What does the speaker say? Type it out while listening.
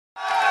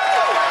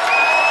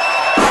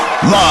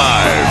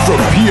Live from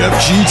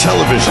PFG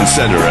Television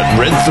Center at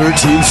Red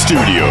 13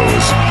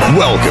 Studios.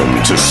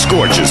 Welcome to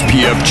Scorch's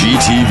PFG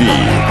TV.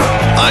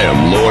 I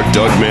am Lord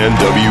Dougman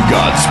W.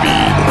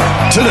 Godspeed.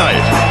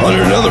 Tonight, on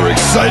another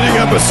exciting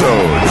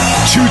episode,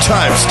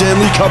 two-time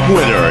Stanley Cup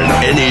winner and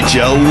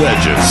NHL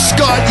legend,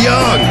 Scott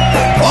Young.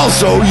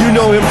 Also, you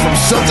know him from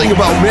Something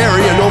About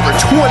Mary and over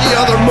 20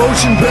 other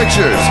motion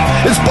pictures.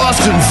 It's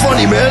Boston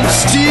funny man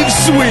Steve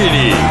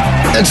Sweeney.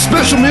 And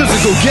special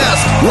musical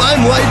guest,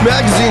 Limelight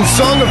Magazine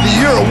Song of the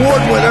Year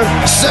award winner,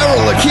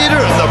 Sarah Lakita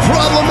and the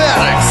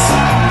Problematics.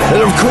 And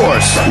of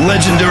course,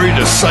 legendary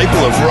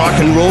disciple of rock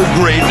and roll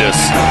greatness,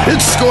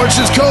 it's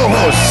Scorch's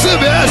co-host,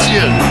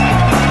 Sebastian.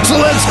 So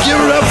let's give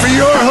it up for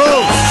your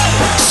host,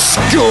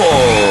 Scorch.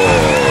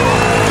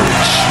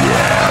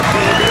 Yeah,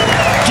 baby.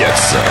 Get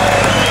some.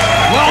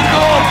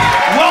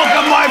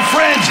 Welcome, my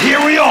friends.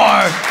 Here we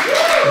are.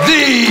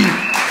 The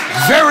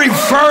very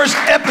first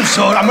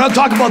episode, I'm going to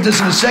talk about this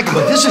in a second,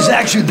 but this is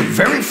actually the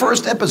very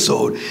first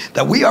episode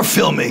that we are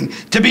filming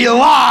to be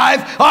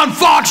live on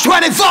Fox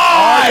 25!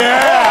 Oh,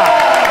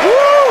 yeah!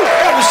 Woo!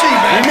 Have a seat,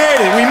 man.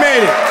 We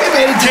made it.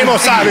 Timo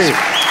Sabe.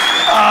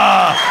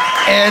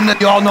 And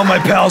you all know my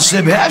pal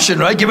Sib Hashin,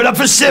 right? Give it up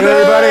for Sib. Hey,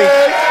 everybody.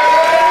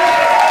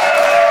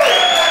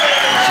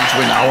 Since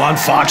we're now on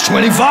Fox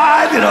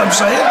 25, you know what I'm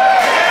saying?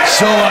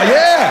 So,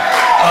 yeah.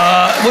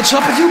 What's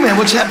up with you, man?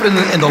 What's happening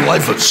in the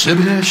life of Sib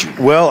Hashin?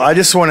 Well, I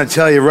just want to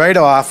tell you right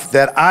off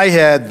that I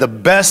had the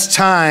best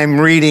time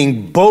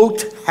reading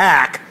Boat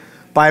Hack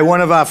by one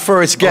of our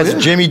first guests,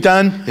 Jimmy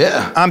Dunn.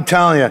 Yeah. I'm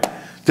telling you,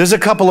 there's a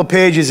couple of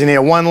pages in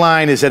here. One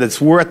line is that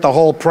it's worth the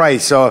whole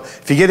price. So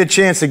if you get a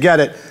chance to get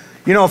it,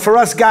 you know, for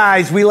us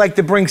guys, we like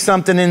to bring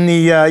something in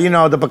the, you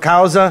know, the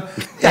Bacauza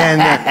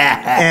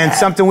and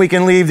something we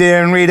can leave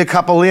there and read a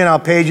couple, you know,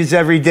 pages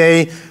every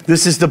day.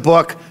 This is the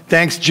book.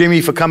 Thanks,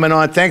 Jimmy, for coming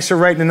on. Thanks for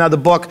writing another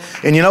book.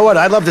 And you know what?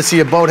 I'd love to see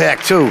a Boat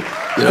Hack, too.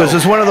 Because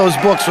it's one of those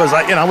books was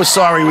like, you know, I was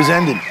sorry it was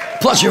ending.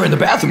 Plus, you're in the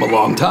bathroom a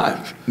long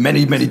time.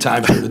 Many, many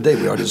times during the day.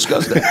 We already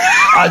discussed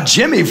that.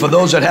 Jimmy, for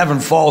those that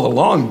haven't followed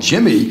along,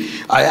 Jimmy,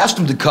 I asked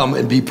him to come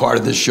and be part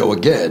of this show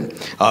again,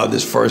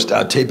 this first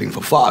taping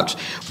for Fox.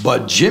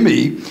 But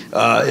Jimmy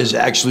is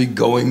actually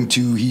going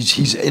to,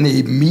 he's in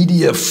a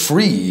media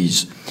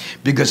freeze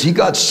because he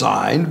got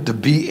signed to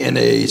be in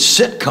a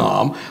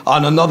sitcom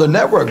on another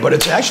network. But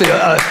it's actually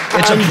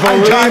it's a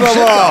primetime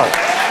sitcom.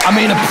 I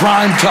mean, a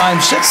primetime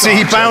sitcom. See,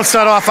 he bounced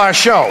that off our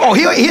show. Oh,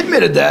 he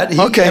admitted that.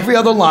 Every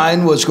other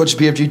line was Scorch's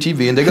PFG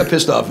TV, and they got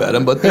pissed off at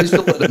him, but they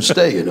still let him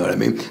stay, you know what I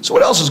mean? So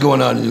what else is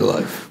going on in your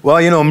life?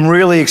 Well, you know, I'm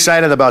really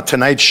excited about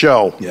tonight's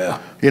show. Yeah.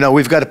 You know,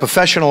 we've got a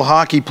professional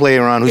hockey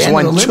player on who's And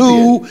won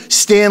 2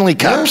 Stanley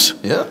Cups.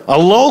 Yeah. A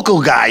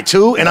local guy,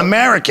 too, an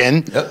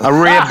American, a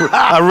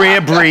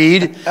rare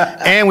breed.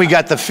 And we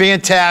got the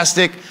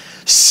fantastic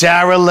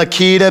Sarah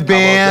Lakita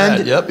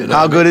band. Yep, you know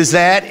How good is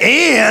that?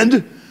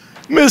 And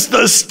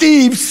Mr.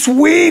 Steve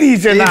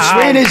Sweeney's in the house.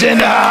 Steve Sweeney's in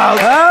the house.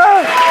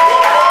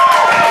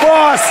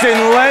 Boston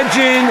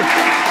legend,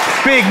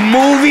 big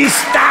movie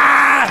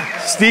star.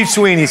 Steve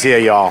Sweeney's here,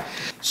 y'all.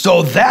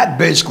 So that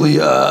basically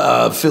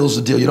fills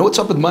the deal. You know what's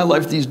up with my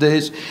life these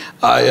days?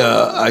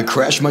 I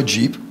crashed my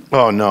Jeep.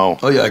 Oh, no.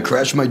 Oh, yeah, I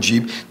crashed my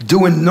Jeep.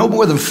 Doing no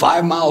more than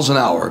 5 miles an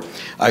hour.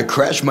 I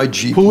crashed my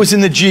Jeep. Who was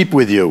in the Jeep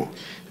with you?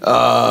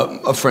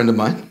 A friend of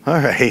mine. All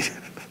right.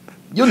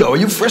 You know,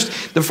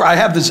 I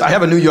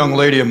have a new young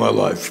lady in my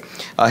life.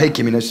 Hey,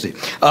 Kimmy, nice to see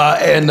you.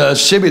 And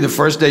Sibby, the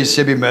first day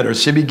Sibby met her,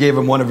 Sibby gave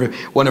him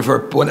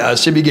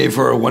Sibby gave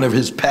her one of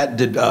his pat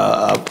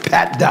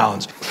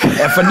downs,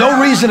 and for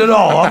no reason at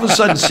all of a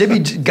sudden, Sibby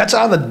gets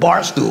out of the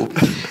bar stool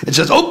and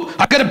says, "Oh,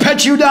 I gotta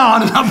pet you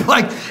down." And I'm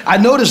like, I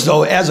noticed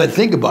though, as I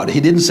think about it,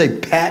 he didn't say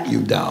pat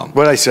you down.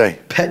 What'd I say?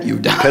 Pet you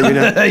down. Pet you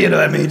down. You know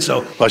what I mean?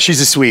 So. Well, she's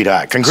a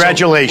sweetheart.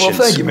 Congratulations.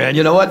 Well, thank you, man.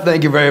 You know what?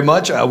 Thank you very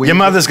much. Your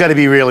mother's got to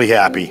be really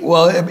happy.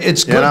 Well,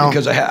 it's good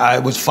because I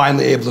was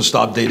finally able to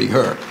stop dating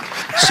her.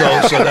 So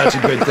that's a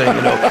good thing,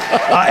 you know.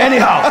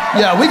 Anyhow,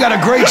 yeah, we got a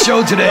great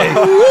show today.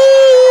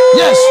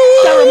 Yes,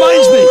 that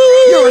reminds me,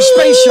 you're a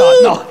space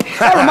shot. No,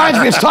 that reminds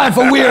me it's time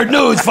for weird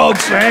news,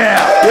 folks.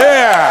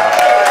 Yeah.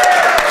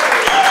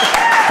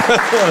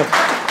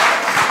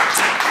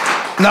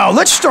 Now,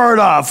 let's start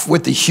off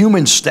with the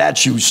human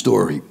statue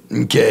story,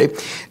 okay?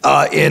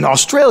 In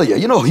Australia,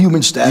 you know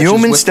human statues.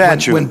 Human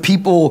statue. When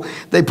people,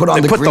 they put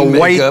on they the green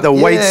makeup. the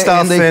white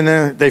stuff in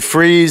there, they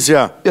freeze,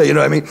 Yeah, you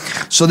know what I mean?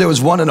 So there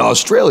was one in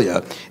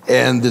Australia,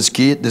 and this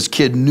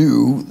kid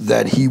knew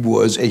that he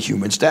was a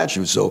human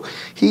statue. So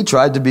he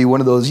tried to be one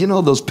of those, you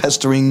know, those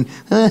pestering.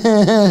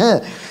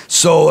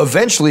 So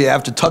eventually,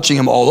 after touching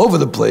him all over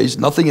the place,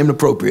 nothing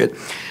inappropriate,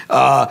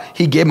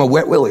 he gave him a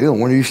wet willy, you know,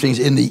 one of these things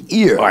in the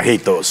ear. Oh, I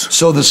hate those.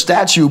 So the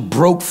statue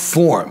broke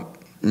form,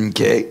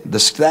 okay? The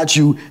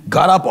statue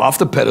got up off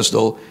the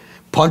pedestal,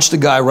 punched the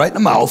guy right in the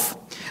mouth,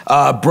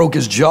 broke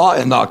his jaw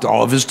and knocked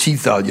all of his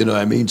teeth out, you know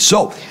what I mean?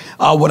 So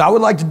what I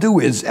would like to do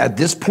is, at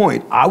this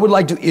point, I would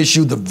like to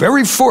issue the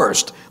very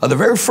first,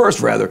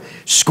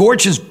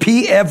 Scorch's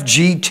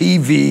PFG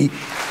TV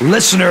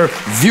Listener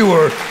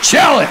Viewer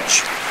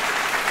Challenge.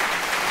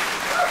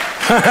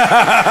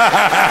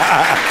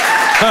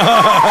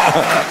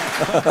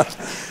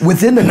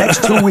 Within the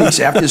next 2 weeks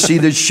after you see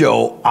this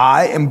show,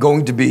 I am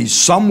going to be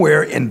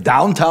somewhere in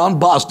downtown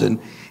Boston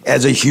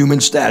as a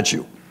human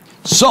statue.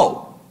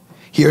 So,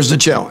 here's the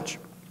challenge.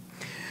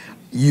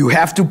 You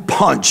have to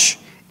punch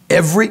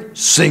every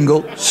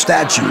single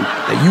statue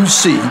that you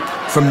see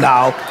from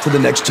now to the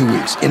next 2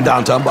 weeks in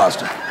downtown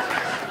Boston.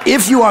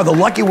 If you are the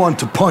lucky one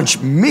to punch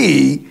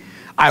me,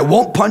 I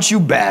won't punch you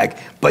back,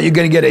 but you're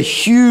going to get a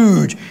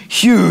huge,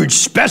 huge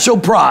special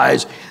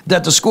prize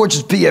that the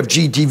Scorch's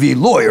PFG TV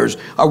lawyers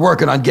are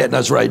working on getting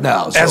us right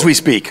now. So, as we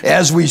speak.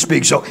 As we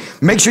speak. So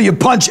make sure you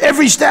punch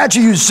every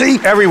statue you see.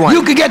 Everyone.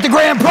 You can get the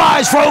grand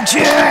prize, folks.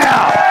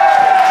 Yeah!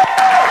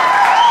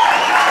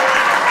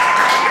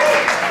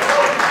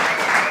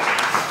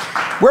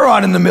 We're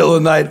on in the middle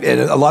of the night, and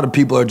a lot of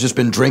people have just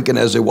been drinking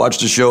as they watch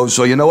the show.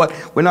 So you know what?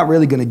 We're not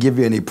really going to give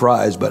you any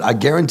prize, but I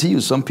guarantee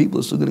you some people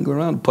are still going to go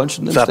around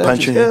punching them statues.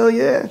 Punching. Hell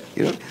yeah.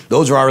 You know,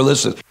 those are our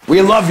listeners. We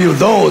love you.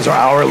 Those are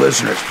our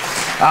listeners.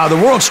 The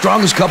world's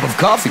strongest cup of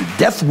coffee,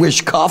 Death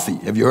Wish Coffee.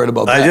 Have you heard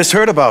about that? I just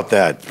heard about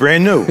that.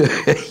 Brand new.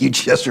 You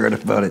just heard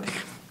about it.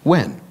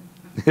 When?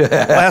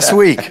 Last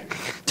week.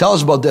 Tell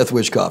us about Death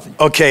Wish Coffee.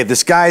 Okay,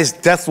 this guy's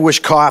Death Wish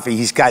Coffee.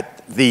 He's got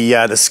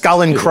the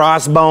skull and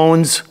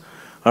crossbones.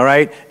 All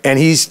right, and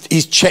he's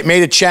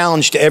made a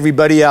challenge to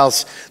everybody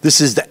else. This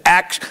is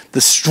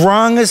the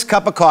strongest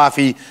cup of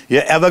coffee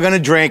you're ever gonna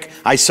drink.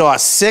 I saw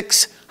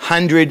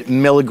 600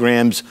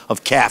 milligrams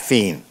of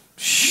caffeine.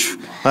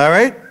 All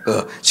right.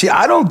 See,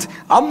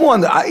 I'm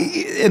one.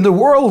 In the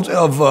world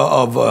of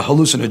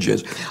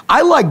hallucinogens,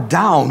 I like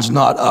downs,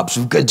 not ups.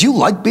 Do you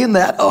like being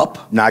that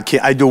up? Nah,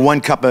 I do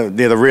 1 cup of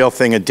the real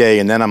thing a day,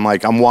 and then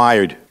I'm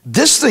wired.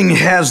 This thing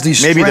has the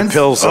strength Maybe the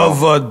pills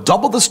of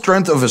double the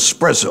strength of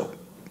espresso.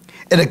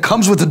 And it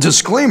comes with a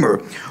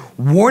disclaimer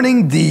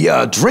warning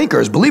the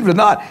drinkers, believe it or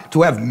not,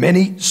 to have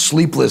many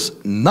sleepless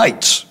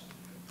nights.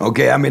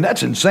 Okay, I mean,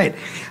 that's insane.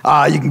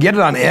 You can get it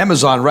on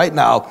Amazon right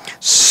now,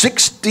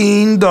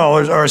 $16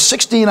 or a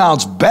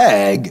 16-ounce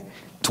bag,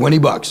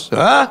 $20.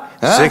 Huh?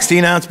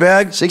 16-ounce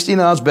bag?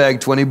 16-ounce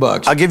bag,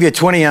 $20. I'll give you a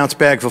 20-ounce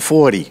bag for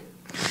 40.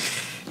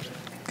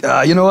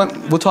 You know what?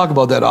 We'll talk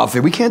about that off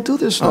air. We can't do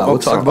this now. We'll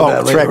talk about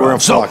that later. Right, we're on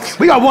so,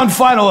 we got one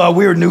final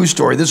weird news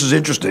story. This is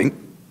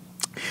interesting.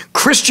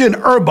 Christian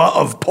Erba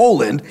of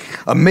Poland,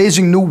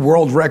 amazing new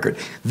world record.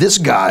 This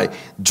guy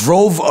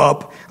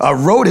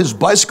rode his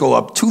bicycle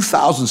up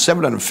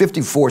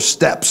 2,754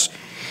 steps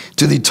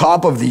to the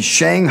top of the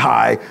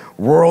Shanghai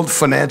World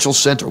Financial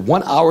Center.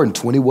 1 hour and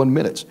 21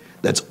 minutes.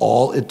 That's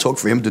all it took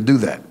for him to do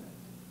that.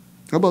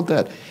 How about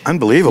that?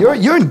 Unbelievable.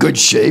 You're in good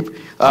shape.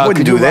 I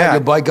wouldn't do that. Ride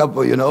your bike up,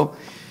 you know.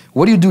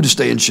 What do you do to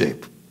stay in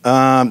shape?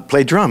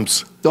 Play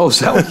drums. Oh, is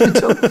that what you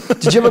do?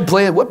 Did you ever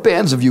play in? What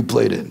bands have you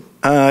played in?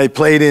 I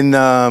played in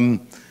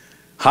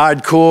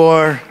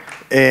hardcore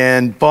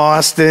and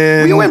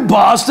Boston. Were you in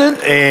Boston?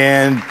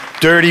 And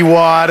Dirty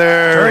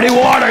Water. Dirty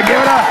Water, give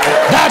it up.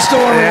 That's the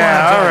one we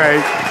want. All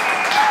right.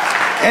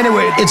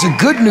 Anyway, it's a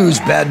good news,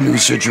 bad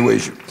news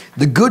situation.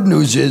 The good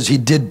news is he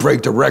did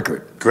break the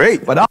record.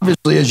 Great. But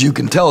obviously, as you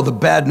can tell, the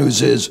bad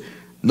news is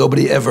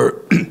nobody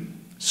ever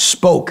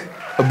spoke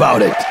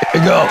about it.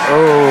 There you go.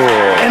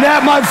 Oh. And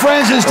that, my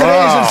friends, is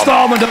today's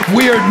installment of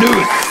Weird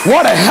News.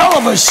 What a hell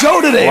of a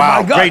show today,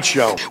 wow, my God. Great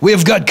show. We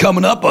have got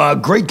coming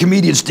up great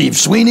comedian Steve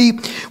Sweeney.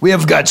 We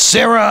have got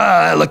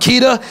Sarah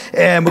Lakita,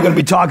 and we're going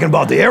to be talking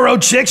about the Aero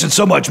Chicks and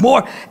so much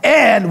more.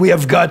 And we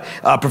have got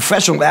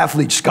professional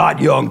athlete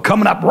Scott Young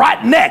coming up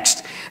right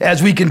next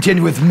as we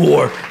continue with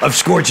more of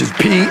Scorch's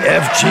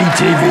PFG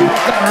TV.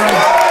 All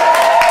right.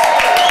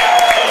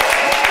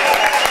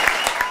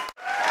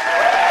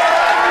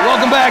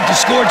 Welcome back to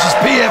Scorch's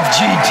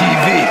PFG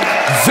TV.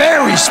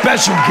 Very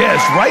special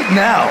guest right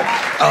now.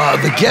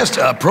 The guest,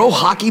 pro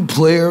hockey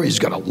player. He's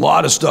got a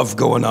lot of stuff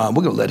going on.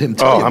 We're going to let him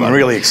tell you about I'm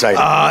really excited.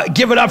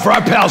 Give it up for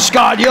our pal,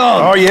 Scott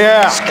Young. Oh,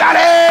 yeah. Scotty!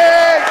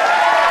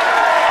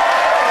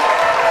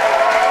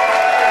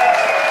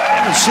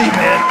 Have a seat,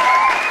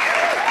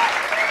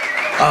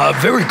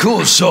 man. Very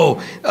cool.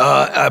 So,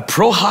 a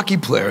pro hockey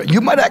player.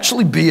 You might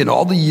actually be, in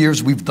all the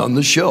years we've done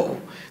the show,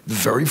 the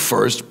very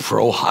first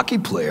pro hockey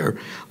player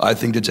I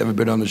think that's ever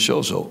been on the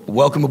show. So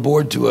welcome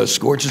aboard to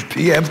Scorch's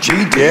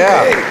PFG TV.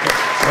 Yeah. You know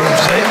what I'm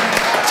saying?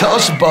 Tell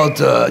us about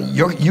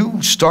you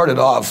started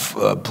off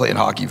playing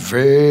hockey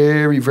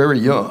very, very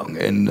young,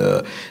 and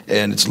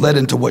it's led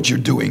into what you're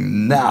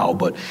doing now.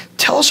 But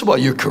tell us about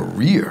your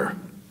career.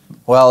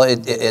 Well,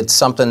 it's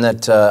something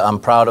that I'm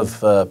proud of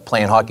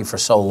playing hockey for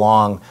so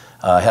long.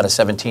 I had a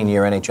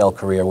 17-year NHL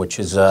career, which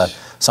is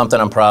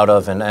something I'm proud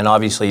of, and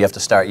obviously you have to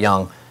start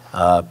young.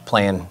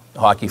 Playing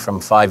hockey from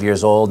 5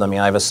 years old. I mean,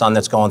 I have a son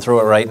that's going through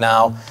it right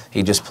now.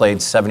 He just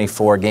played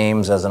 74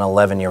 games as an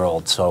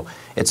 11-year-old. So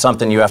it's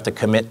something you have to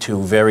commit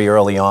to very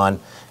early on,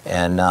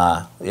 and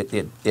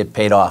it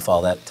paid off,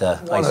 all that.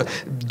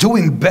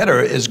 Doing better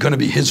is going to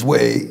be his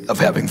way of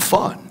having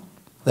fun.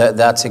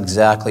 That's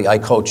exactly. I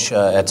coach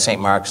at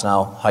St. Mark's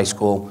now, high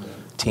school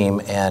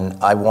team, and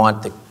I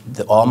want the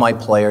all my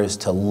players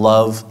to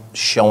love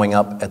showing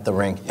up at the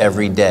rink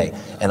every day.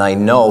 And I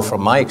know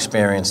from my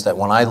experience that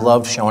when I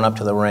loved showing up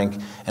to the rink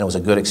and it was a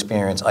good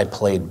experience, I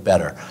played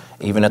better.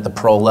 Even at the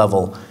pro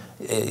level,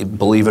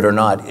 believe it or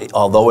not,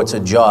 although it's a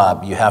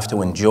job, you have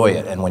to enjoy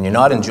it. And when you're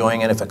not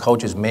enjoying it, if a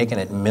coach is making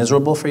it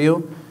miserable for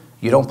you,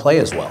 you don't play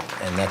as well.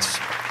 And that's...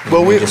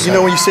 Well, when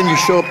you said you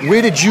show up,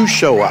 where did you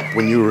show up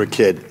when you were a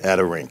kid at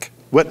a rink?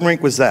 What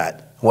rink was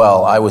that?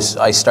 Well,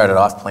 I started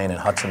off playing in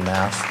Hudson,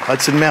 Mass.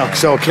 Hudson, Mass.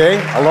 So,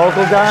 okay, a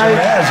local guy.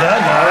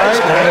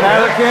 An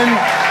American.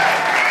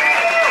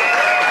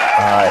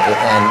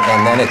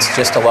 And then it's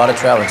just a lot of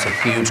travel. It's a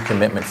huge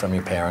commitment from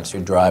your parents.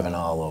 You're driving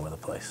all over the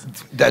place.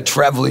 That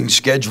traveling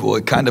schedule,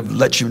 it kind of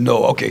lets you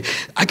know, okay,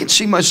 I can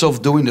see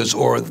myself doing this,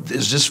 or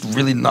is this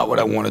really not what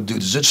I want to do?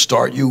 Does it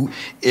start you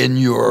in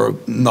your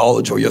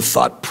knowledge or your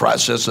thought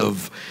process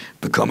of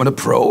becoming a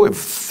pro,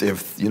 if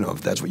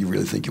that's what you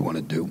really think you want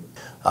to do?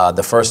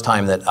 The first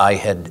time that I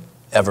had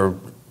ever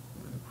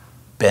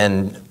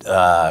been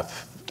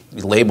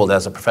labeled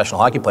as a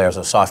professional hockey player as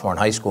a sophomore in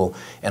high school,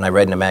 and I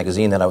read in a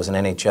magazine that I was an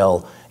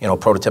NHL,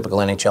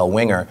 prototypical NHL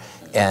winger,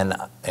 and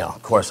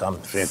of course I'm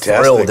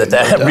thrilled at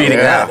that, reading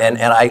that, and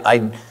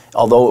I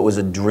although it was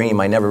a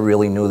dream, I never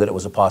really knew that it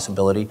was a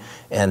possibility.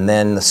 And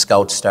then the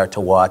scouts start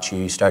to watch you,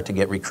 you start to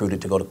get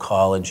recruited to go to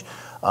college,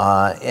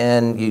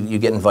 and you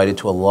get invited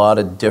to a lot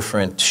of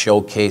different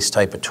showcase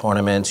type of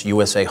tournaments,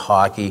 USA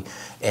Hockey,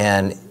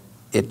 and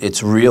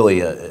it's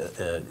really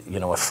a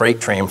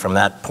freight train from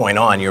that point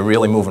on. You're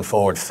really moving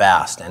forward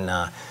fast, and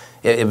a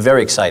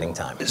very exciting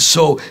time.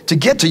 So to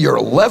get to your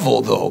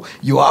level, though,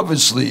 you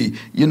obviously,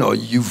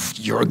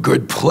 you're a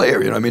good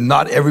player.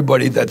 Not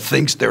everybody that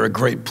thinks they're a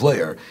great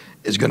player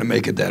is going to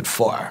make it that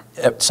far.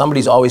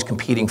 Somebody's always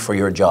competing for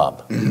your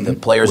job. Mm-hmm. The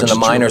players in the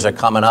minors are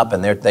coming up,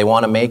 and they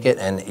want to make it,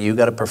 and you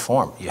got to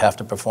perform. You have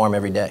to perform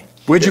every day.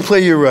 Where'd you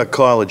play your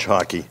college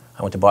hockey?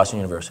 I went to Boston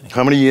University.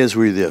 How many years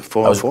were you there?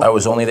 Four? I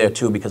was only there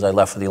 2 because I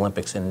left for the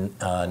Olympics in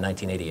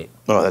 1988.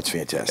 Oh, that's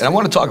fantastic. And I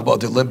want to talk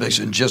about the Olympics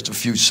in just a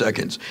few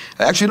seconds.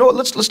 Actually, you know what?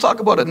 Let's talk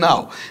about it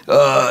now.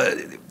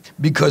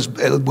 Because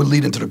it would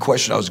lead into the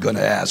question I was going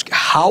to ask.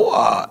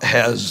 How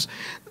has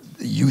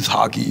youth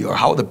hockey, or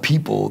how the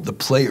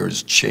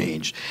players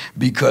changed?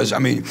 Because,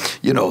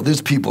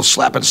 there's people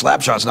slapping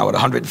slap shots now at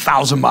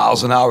 100,000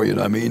 miles an hour,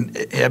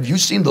 Have you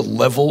seen the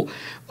level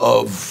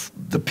of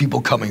the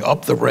people coming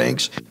up the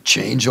ranks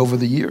change over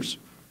the years?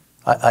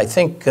 I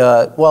think,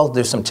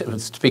 there's some,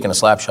 speaking of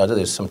slap shots,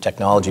 there's some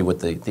technology with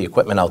the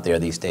equipment out there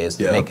these days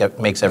that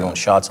makes everyone's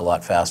shots a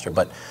lot faster.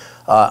 But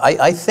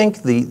I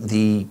think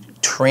the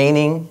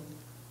training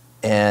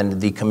and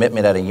the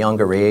commitment at a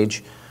younger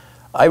age,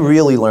 I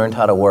really learned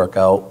how to work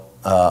out.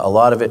 A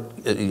lot of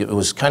it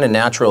was kind of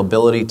natural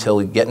ability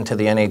till you get into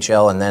the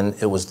NHL, and then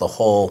it was the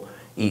whole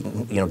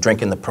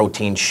drinking the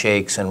protein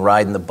shakes and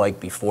riding the bike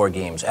before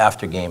games,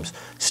 after games.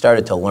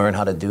 Started to learn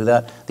how to do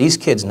that. These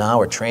kids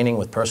now are training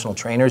with personal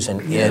trainers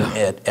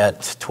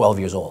at 12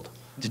 years old.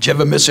 Did you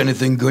ever miss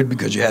anything good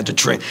because you had to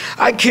train?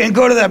 I can't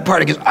go to that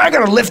party because I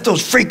got to lift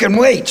those freaking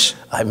weights.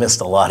 I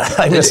missed a lot.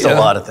 A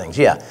lot of things.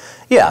 Yeah.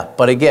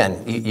 But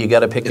again, you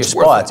got to pick your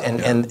spots,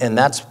 and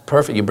that's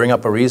perfect. You bring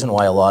up a reason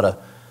why a lot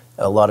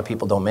of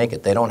people don't make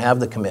it. They don't have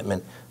the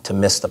commitment to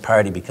miss the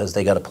party because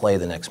they got to play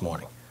the next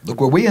morning. Look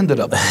where we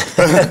ended up.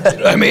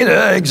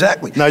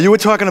 Exactly. Now, you were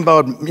talking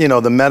about,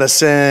 the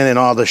medicine and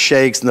all the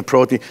shakes and the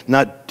protein.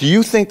 Now, do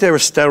you think there are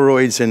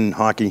steroids in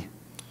hockey?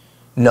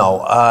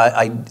 No.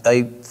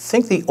 I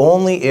think the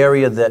only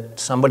area that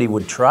somebody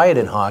would try it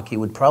in hockey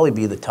would probably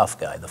be the tough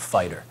guy, the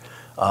fighter.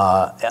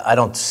 I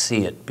don't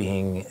see it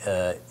being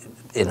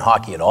in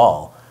hockey at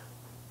all.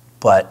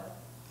 But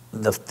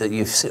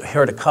you've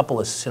heard a couple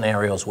of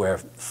scenarios where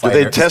fighters...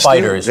 Do they test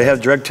fighters? They have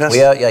drug tests?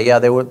 Yeah.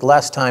 They were,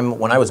 last time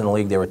when I was in the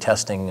league, they were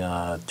testing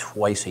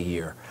twice a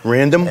year.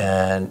 Random?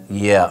 And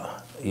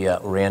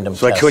random.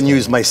 So testing. I couldn't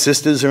use my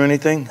sisters or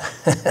anything?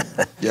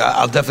 Yeah,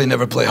 I'll definitely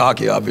never play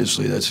hockey,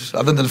 obviously. That's,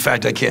 other than the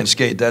fact I can't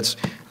skate, I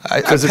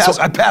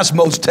pass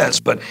most tests,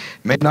 but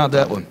maybe not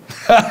that one.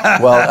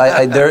 Well,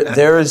 I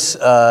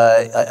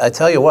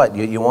tell you what,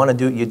 you want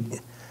to do...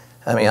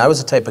 I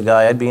was the type of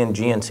guy, I'd be in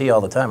GNC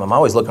all the time. I'm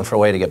always looking for a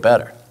way to get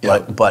better,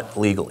 but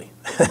legally,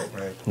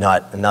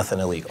 nothing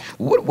illegal.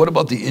 What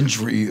about the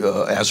injury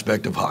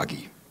aspect of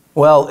hockey?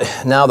 Well,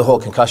 now the whole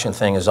concussion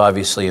thing is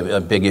obviously a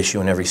big issue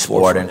in every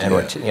sport, and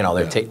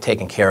they're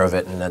taking care of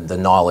it, and the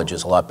knowledge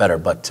is a lot better.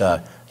 But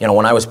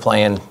when I was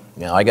playing,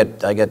 I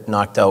got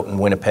knocked out in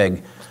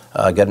Winnipeg,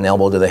 got an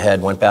elbow to the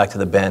head, went back to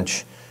the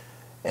bench,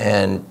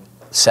 and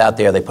sat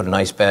there. They put an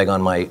ice bag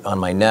on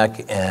my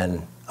neck,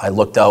 and I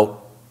looked out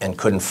and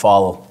couldn't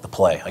follow the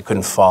play. I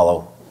couldn't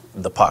follow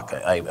the puck.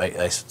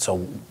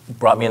 So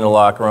brought me in the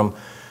locker room,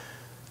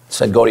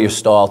 said, go to your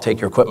stall, take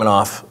your equipment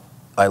off.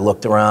 I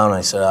looked around, I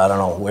said, I don't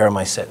know, where am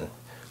I sitting?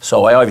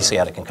 So I obviously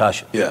had a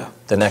concussion. Yeah.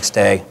 The next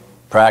day,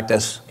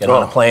 practice, get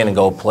on a plane and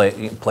go play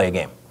a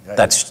game.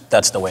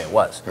 That's the way it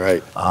was.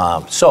 Right.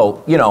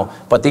 So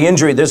but the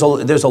injury, there's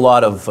a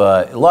lot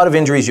of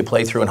injuries you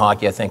play through in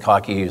hockey. I think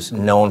hockey is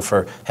known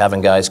for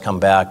having guys come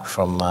back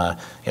from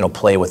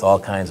play with all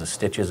kinds of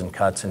stitches and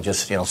cuts and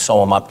just sew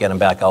them up, get them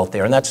back out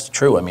there, and that's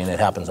true. I mean, it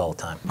happens all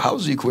the time.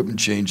 How's the equipment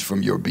changed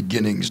from your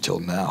beginnings till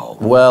now?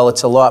 Well,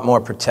 it's a lot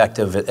more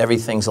protective.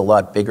 Everything's a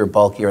lot bigger,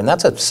 bulkier, and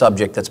that's a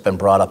subject that's been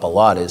brought up a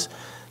lot.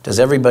 Does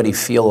everybody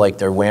feel like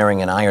they're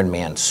wearing an Iron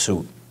Man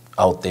suit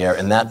out there,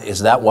 and is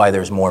that why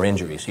there's more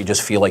injuries? You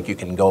just feel like you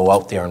can go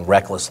out there and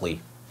recklessly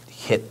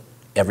hit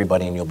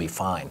everybody and you'll be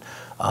fine.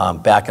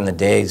 Back in the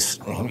days,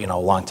 a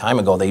long time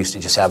ago, they used to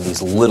just have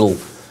these little,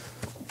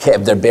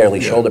 they're barely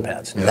shoulder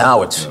pads. Yeah.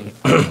 Now it's,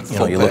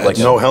 you look like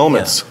no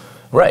helmets. Yeah.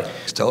 Right.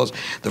 Tell us,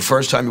 the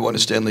first time you won a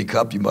Stanley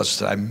Cup, you must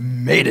have said, I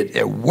made it.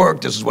 It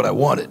worked. This is what I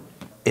wanted.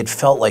 It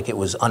felt like it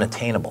was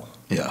unattainable.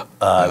 Yeah.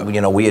 I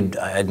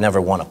had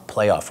never won a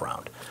playoff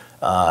round.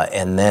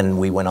 And then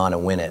we went on to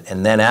win it.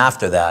 And then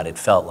after that, it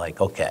felt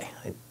like, okay,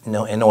 I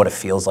know what it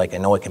feels like. I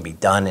know it can be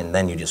done. And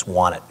then you just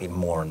want it even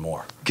more and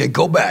more. Okay,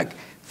 go back.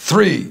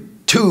 3,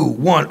 2,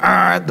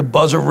 1. The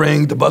buzzer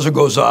rings. The buzzer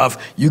goes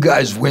off. You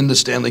guys win the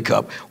Stanley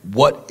Cup.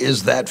 What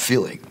is that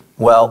feeling?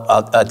 Well,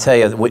 I'll tell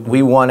you,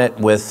 we won it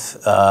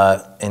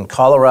in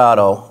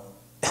Colorado.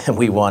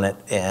 We won it,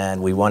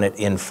 and we won it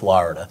in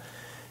Florida.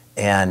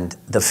 And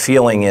the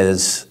feeling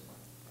is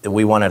that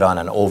we won it on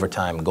an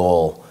overtime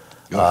goal.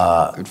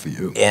 Good for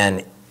you.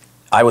 And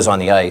I was on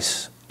the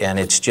ice, and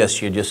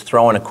you're just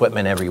throwing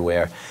equipment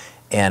everywhere.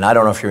 And I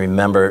don't know if you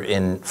remember,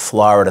 in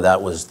Florida,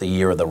 that was the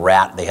year of the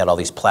rat. They had all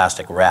these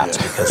plastic rats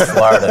because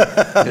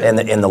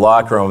Florida, in the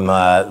locker room,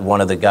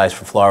 one of the guys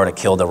from Florida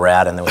killed a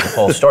rat, and there was a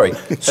whole story.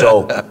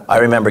 So I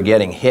remember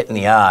getting hit in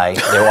the eye.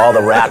 There were all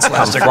the rats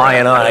come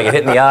flying on. I get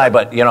hit in the eye,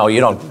 but you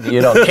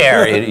don't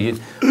care.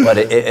 But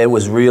it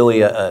was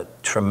really a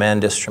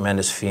tremendous,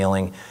 tremendous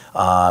feeling.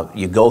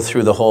 You go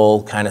through the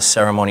whole kind of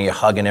ceremony, you're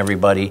hugging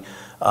everybody.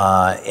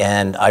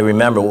 And I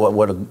remember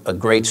what a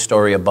great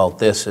story about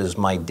this is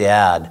my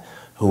dad,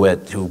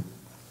 who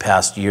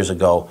passed years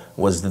ago,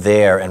 was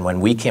there. And when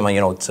we came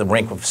on, it's a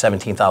rink of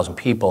 17,000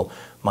 people,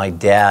 my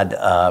dad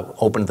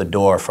opened the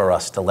door for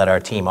us to let our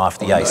team off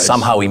the ice. Nice.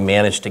 Somehow he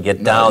managed to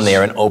get down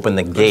there and open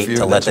the gate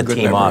to let the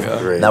team off.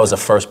 Yeah. That was the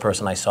first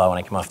person I saw when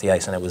I came off the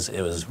ice, and it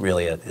was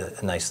really a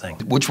nice thing.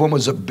 Which one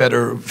was a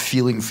better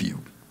feeling for you?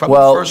 Probably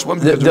the first one,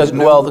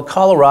 the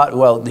Colorado.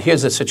 Well,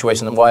 here's the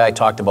situation. Why I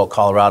talked about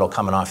Colorado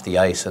coming off the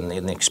ice and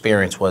the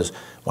experience was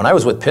when I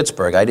was with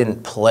Pittsburgh, I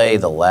didn't play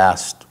the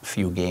last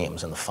few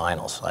games in the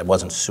finals. I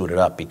wasn't suited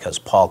up because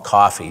Paul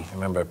Coffey.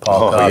 Remember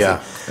Paul Coffey?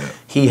 Yeah.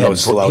 He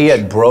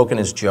had broken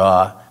his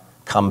jaw,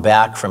 come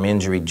back from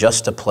injury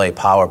just to play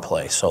power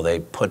play. So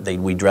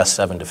we dressed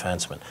 7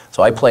 defensemen.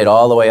 So I played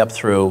all the way up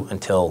through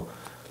until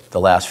the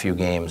last few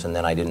games, and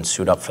then I didn't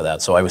suit up for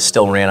that. So I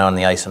still ran on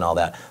the ice and all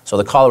that. So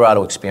the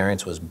Colorado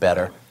experience was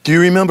better. Do you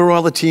remember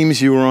all the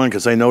teams you were on?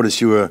 Because I noticed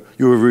you were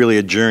really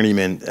a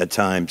journeyman at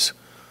times.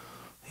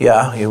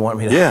 Yeah, you want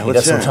me to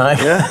get some time?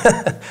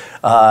 Yeah.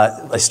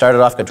 I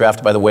started off, got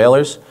drafted by the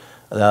Whalers,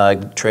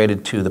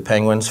 traded to the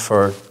Penguins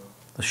for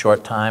a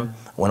short time,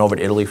 went over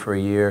to Italy for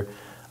a year,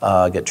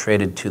 got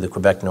traded to the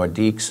Quebec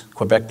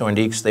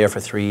Nordiques there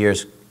for 3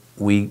 years.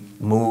 We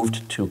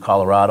moved to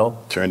Colorado.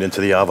 Turned into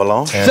the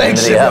Avalanche.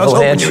 Thanks, I was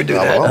hoping you would do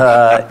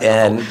that.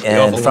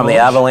 And from the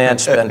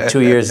Avalanche, spent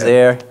 2 years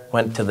there.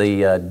 Went to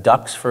the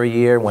Ducks for a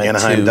year.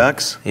 Anaheim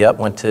Ducks? Yep,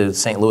 went to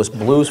St. Louis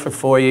Blues for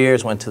 4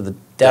 years. Went to the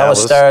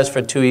Dallas Stars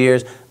for 2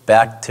 years.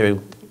 Back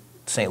to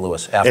St.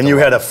 Louis after. And you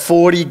had a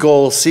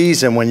 40-goal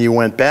season when you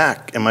went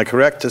back. Am I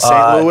correct, to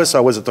St. Louis,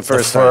 or was it the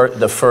first time?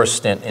 The first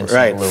stint in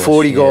St. Louis. Right,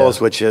 40 goals,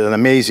 which is an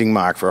amazing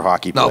mark for a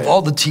hockey player. Now, of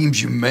all the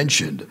teams you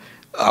mentioned,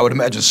 I would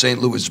imagine St.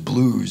 Louis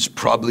Blues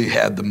probably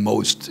had the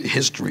most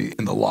history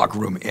in the locker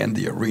room and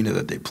the arena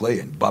that they play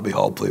in. Bobby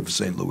Hall played for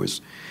St. Louis,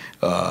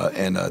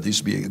 and there used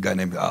to be a guy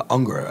named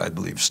Unger, I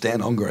believe.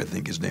 Stan Unger, I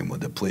think his name was,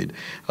 that played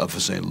for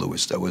St.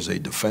 Louis. That was a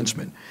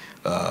defenseman.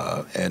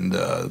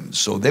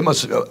 So they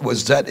must,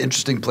 was that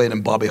interesting playing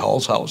in Bobby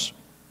Hall's house?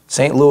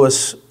 St.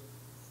 Louis,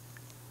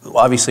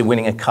 obviously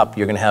winning a cup,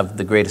 you're going to have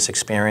the greatest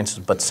experiences,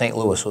 but St.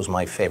 Louis was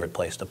my favorite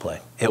place to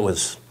play.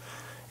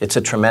 It's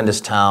a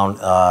tremendous town.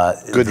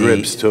 Good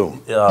ribs,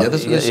 too.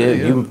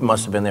 You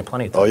must have been there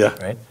plenty of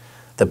times, right?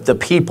 The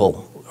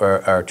people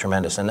are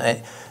tremendous. And,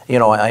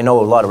 I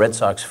know a lot of Red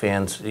Sox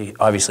fans,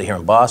 obviously here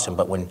in Boston,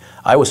 but when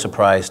I was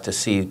surprised to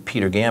see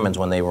Peter Gammons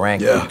when they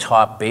ranked the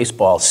top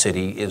baseball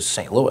city is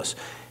St. Louis.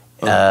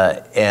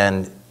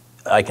 And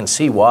I can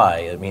see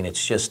why. I mean,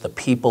 it's just the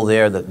people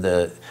there,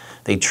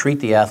 they treat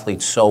the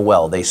athletes so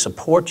well. They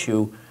support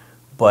you,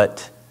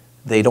 but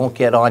they don't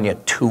get on you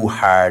too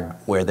hard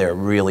where they're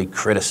really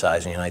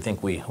criticizing. And I think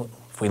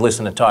if we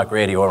listen to talk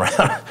radio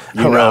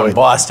around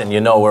Boston,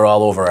 we're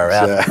all over our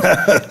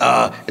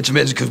athletes. It's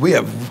amazing because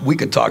we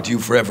could talk to you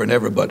forever and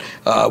ever, but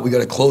we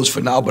got to close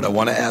for now. But I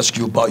want to ask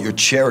you about your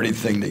charity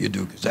thing that you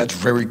do, because that's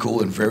very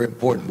cool and very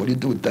important. What do you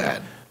do with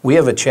that? We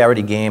have a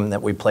charity game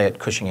that we play at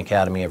Cushing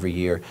Academy every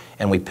year,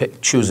 and we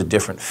choose a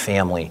different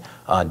family.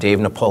 Dave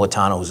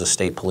Napolitano, who's a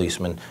state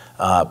policeman,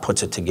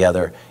 puts it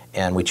together,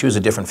 and we choose a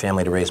different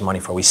family to raise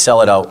money for. We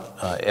sell it out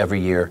every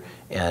year,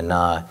 and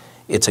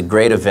it's a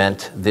great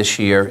event. This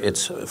year,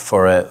 it's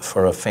for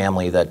a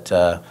family that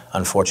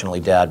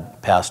unfortunately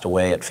Dad passed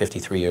away at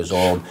 53 years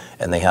old,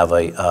 and they have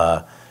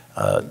a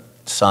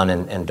son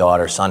and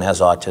daughter. Son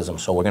has autism,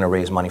 so we're going to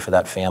raise money for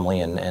that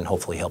family and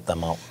hopefully help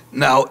them out.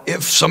 Now,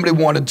 if somebody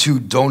wanted to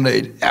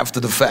donate after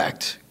the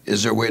fact,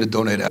 is there a way to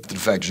donate after the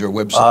fact? Is there a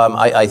website?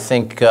 I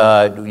think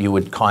you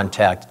would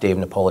contact Dave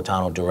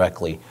Napolitano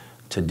directly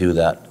to do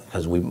that,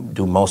 because we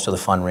do most of the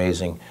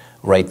fundraising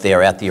right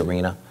there at the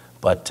arena,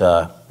 but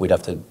we'd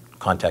have to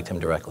contact him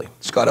directly.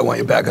 Scott, I want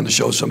you back on the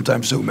show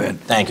sometime soon, man.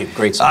 Thank you.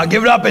 Great.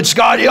 Give it up. It's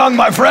Scott Young,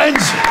 my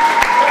friends.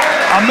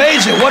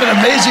 Amazing. What an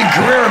amazing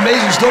career,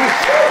 amazing story.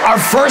 Our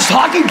first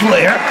hockey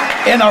player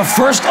and our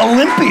first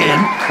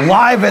Olympian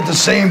live at the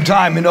same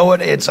time. You know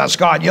what? It's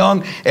Scott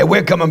Young, and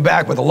we're coming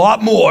back with a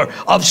lot more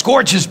of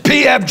Scorch's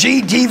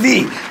PFG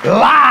TV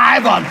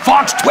live on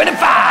Fox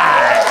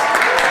 25.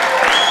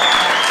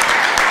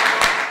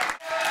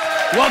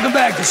 Welcome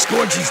back to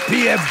Scorch's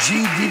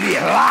PFG TV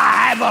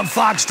live on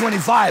Fox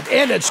 25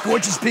 and at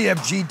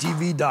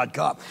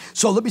ScorchesPFGTV.com.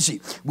 So let me see.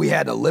 We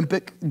had an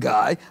Olympic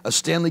guy, a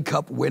Stanley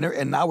Cup winner,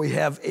 and now we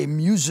have a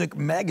Music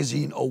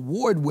Magazine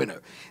award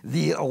winner.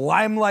 The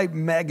Limelight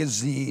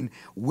Magazine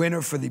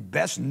winner for the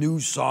Best New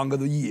Song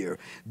of the Year,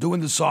 doing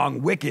the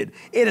song Wicked.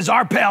 It is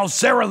our pal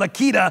Sarah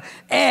Lakita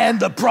and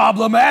the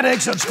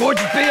Problematics on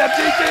Scorch's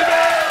PFG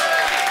TV.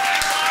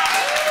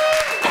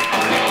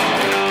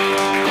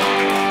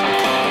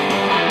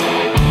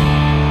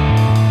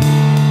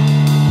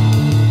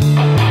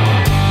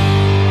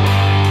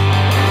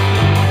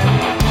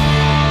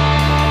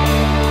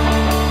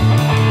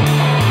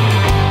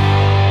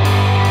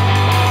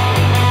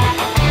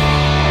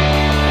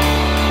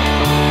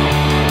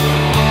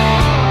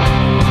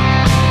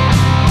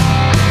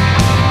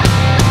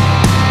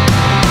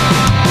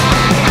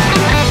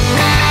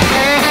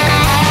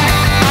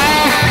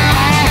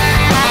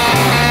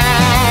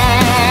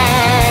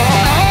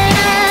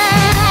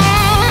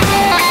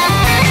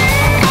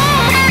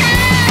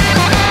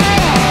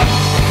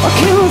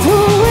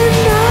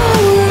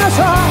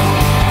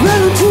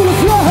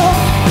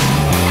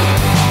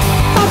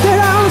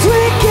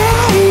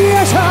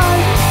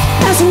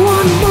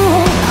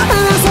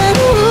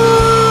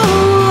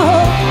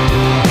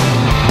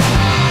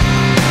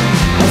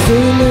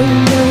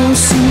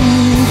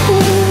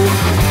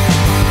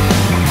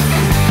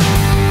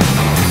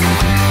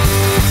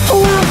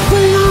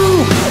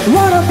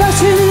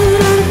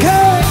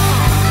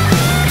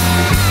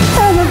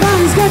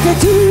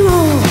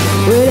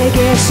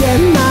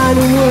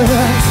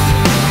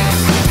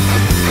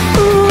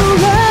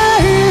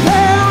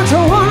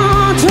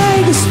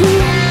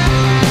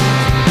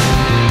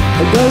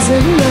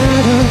 Doesn't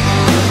matter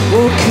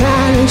what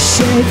kind of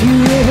shape you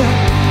wear.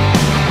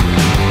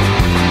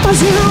 Cause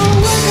you know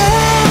wicked,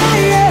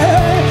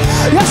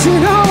 yeah. Yes, you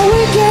know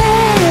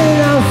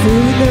wicked. I'm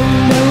feeling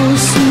no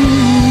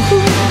sleep.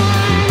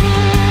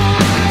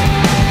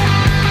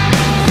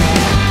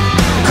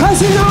 Cause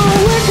you know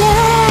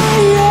wicked,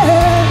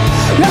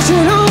 yeah. Yes, you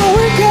know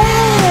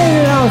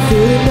wicked. I'm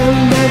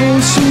feeling no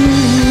sleep.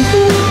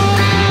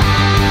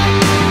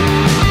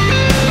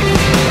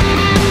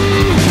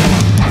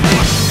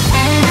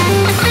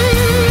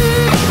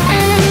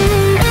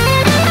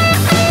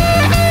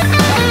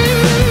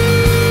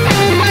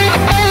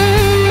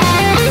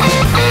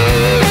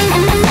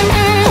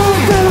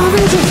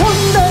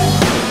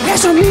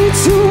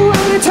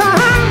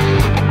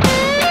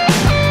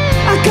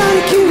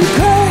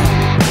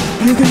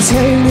 You can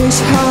take this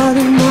heart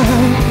of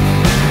mine.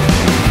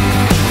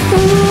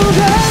 Oh,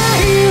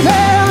 baby,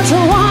 don't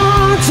you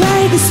want to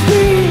take a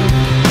speed?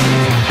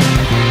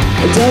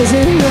 It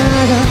doesn't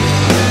matter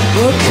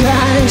what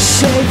kind of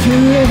shape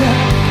you're in.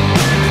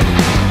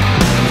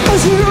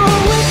 Cause you know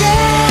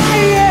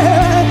wicked,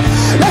 yeah.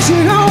 Yes,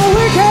 you know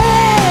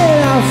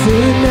wicked. I'm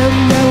feeling them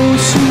no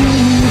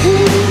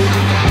sweet.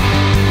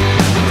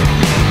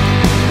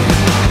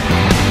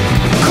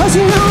 Cause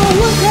you know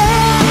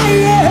wicked,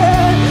 yeah.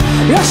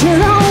 Yes, you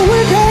know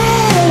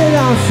wicked,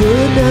 I'm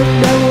feeling them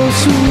no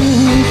sweet.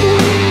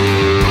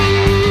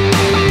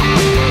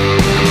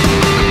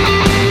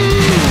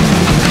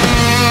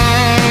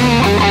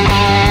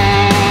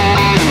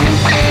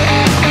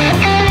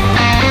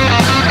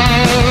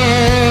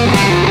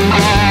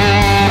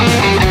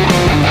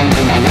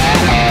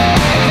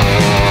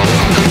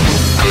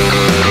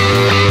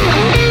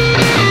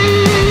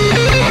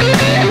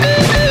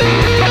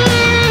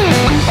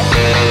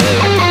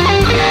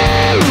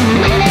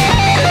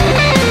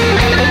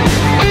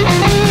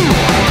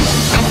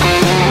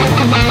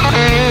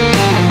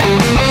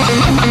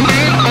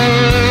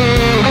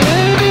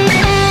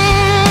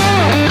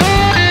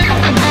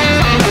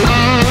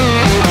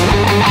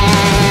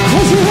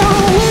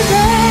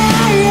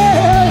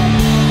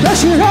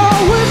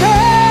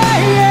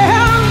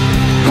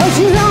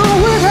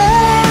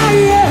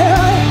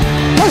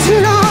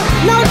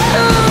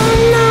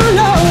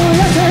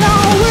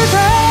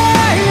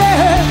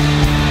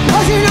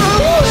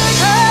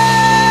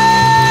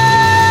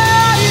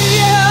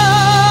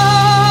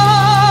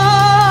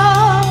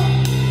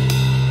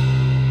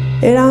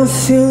 and I'm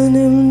feeling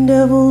them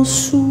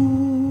devils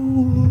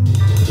soon.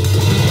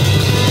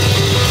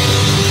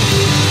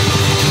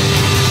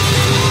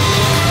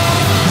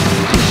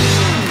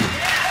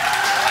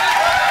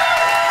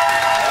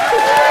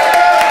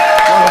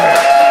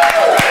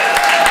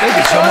 Thank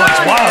you so much.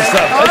 Wow,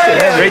 stuff.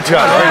 Great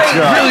job. Great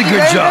job. Really good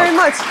Thank you job. very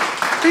much.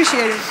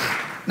 Appreciate it.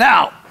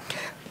 Now,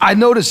 I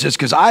noticed this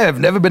because I have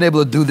never been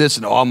able to do this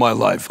in all my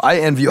life. I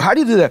envy you. How do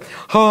you do that?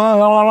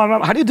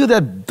 How do you do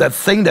that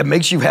thing that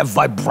makes you have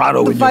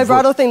vibrato The in your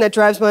vibrato voice? thing that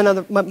drives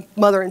my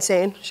mother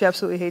insane. She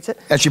absolutely hates it.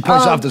 And she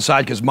points off the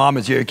side because Mom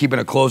is here keeping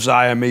a close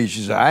eye on me.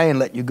 She said, I ain't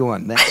let you go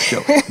on that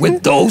show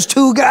with those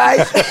two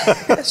guys.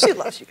 She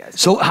loves you guys.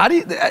 So how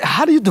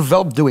do you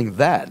develop doing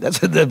that? That's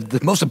the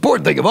most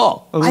important thing of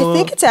all. I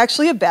think it's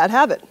actually a bad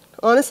habit.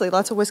 Honestly,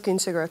 lots of whiskey and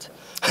cigarettes.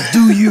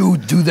 Do you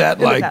do that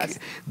In the past.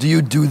 do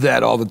you do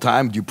that all the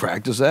time? Do you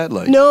practice that?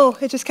 Like, No,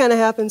 it just kind of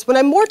happens. When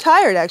I'm more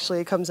tired, actually,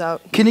 it comes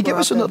out. can you give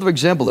more us often. another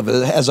example of it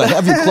as I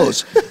have you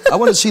close? I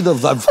want to see the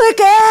Look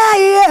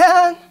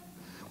at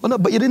well, no,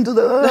 but you didn't do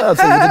the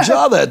thing with the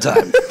jaw that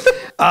time.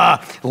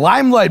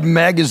 Limelight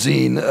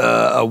Magazine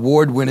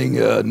award-winning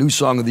new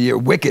song of the year,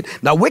 "Wicked."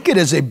 Now, "Wicked"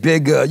 is a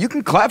big. You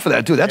can clap for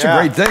that too. That's a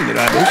great thing, you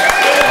know what I mean?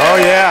 Oh,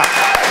 yeah.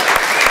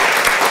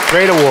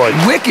 Great award.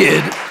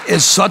 "Wicked"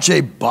 is such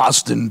a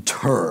Boston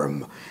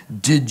term.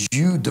 Did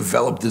you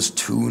develop this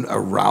tune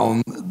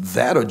around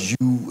that, or do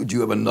you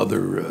have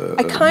another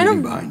I kind meaning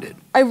of behind it?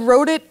 I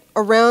wrote it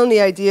around the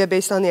idea,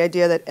 based on the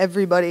idea that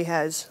everybody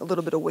has a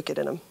little bit of wicked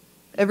in them.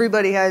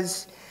 Everybody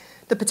has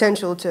the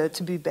potential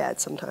to be bad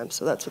sometimes.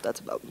 So that's what that's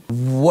about.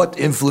 What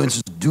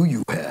influences do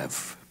you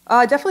have?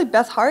 Definitely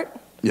Beth Hart.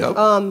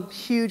 Yep.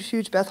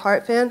 Huge Beth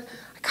Hart fan.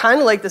 I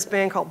kind of like this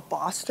band called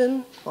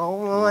Boston.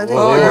 Oh, I think.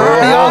 Oh, you're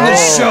already on the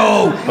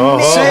show.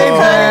 Save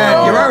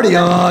that. You're already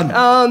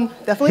on.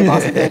 Definitely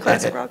Boston fan,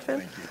 classic rock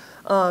fan.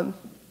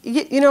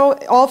 You know,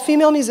 all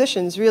female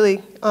musicians,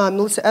 really.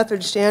 Melissa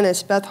Etheridge,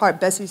 Janice, Beth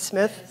Hart, Bessie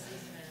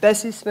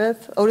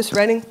Smith, Otis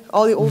Redding,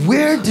 all the old.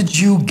 Where did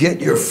you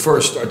get your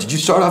first start? Did you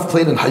start off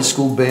playing in high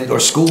school band or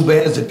school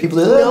bands? Did people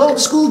No.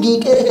 school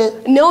geek?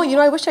 No, you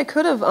know, I wish I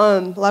could have. A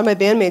lot of my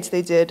bandmates,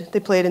 they did. They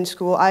played in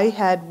school. I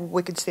had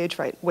wicked stage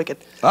fright. Wicked.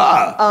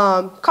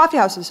 Coffee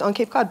houses on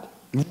Cape Cod.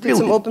 Did Really?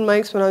 some open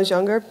mics when I was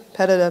younger.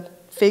 Petted a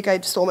fake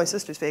ID, stole my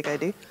sister's fake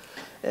ID,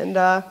 and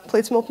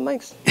played some open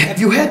mics. Have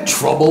you had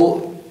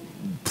trouble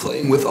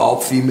playing with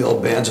all-female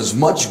bands as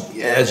much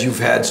as you've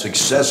had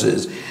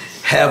successes?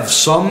 Have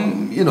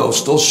some, you know,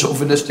 still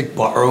chauvinistic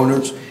bar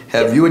owners?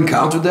 Have you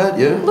encountered that?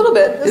 Yeah. A little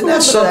bit. There's Isn't a that little bit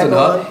of something,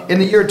 that huh? In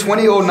the year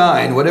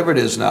 2009, whatever it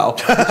is now,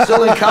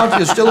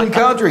 you're still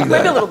encountering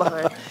that. Maybe a little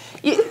behind.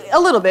 A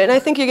little bit, and I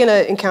think you're going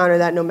to encounter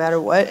that no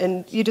matter what,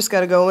 and you just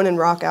got to go in and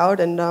rock out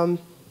and,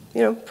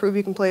 you know, prove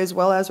you can play as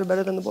well as or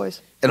better than the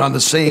boys. And on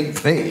the same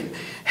vein,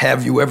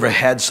 have you ever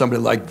had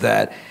somebody like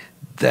that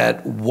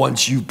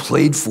once you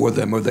played for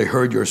them or they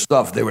heard your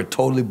stuff, they were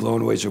totally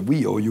blown away, said,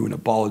 we owe you an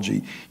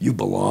apology, you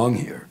belong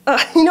here?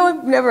 You know,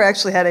 I've never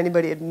actually had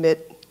anybody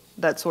admit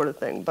that sort of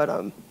thing, but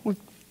we've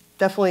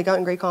definitely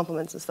gotten great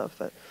compliments and stuff.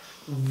 But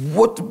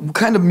What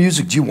kind of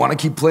music do you want to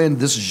keep playing?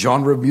 This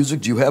genre of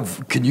music?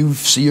 Can you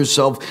see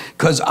yourself?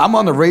 Because I'm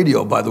on the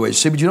radio, by the way.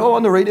 Sibby, do you know I'm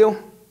on the radio?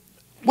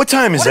 What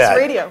time is what that?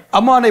 is radio?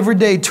 I'm on every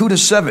day, 2 to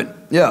 7.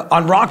 Yeah,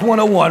 on Rock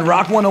 101,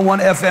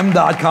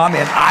 rock101fm.com,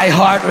 and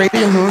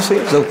iHeartRadio.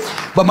 So,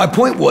 but my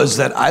point was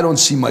that I don't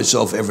see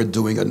myself ever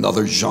doing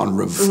another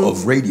genre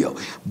of radio.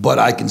 But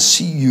I can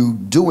see you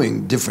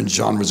doing different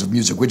genres of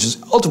music, which is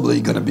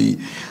ultimately going to be,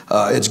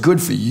 it's good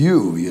for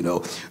you, you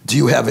know. Do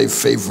you have a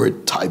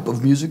favorite type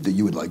of music that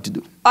you would like to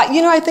do?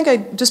 You know, I think I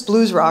just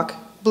blues rock.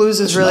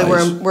 Blues is really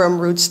nice. where I'm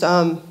roots.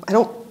 I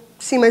don't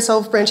see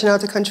myself branching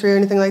out to country or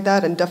anything like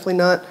that, and definitely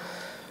not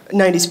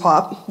 90s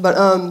pop, but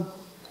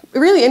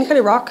really any kind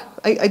of rock.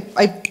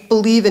 I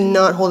believe in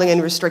not holding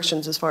any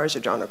restrictions as far as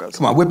your genre goes.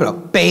 Come on, whip it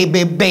up.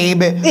 Baby,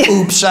 baby,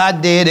 oops, I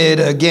did it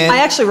again. I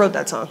actually wrote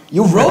that song.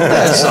 You wrote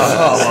that song?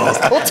 Oh,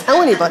 well. Don't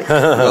tell anybody.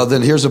 Well,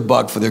 then here's a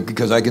buck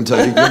because I can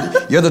tell you,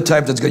 you're the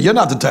type you're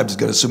not the type that's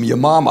going to sue me. Your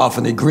mom off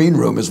in the green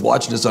room is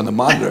watching this on the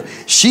monitor.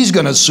 She's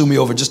going to sue me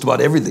over just about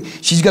everything.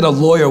 She's got a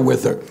lawyer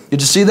with her. Did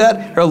you see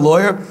that? Her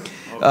lawyer?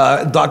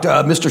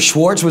 Mr.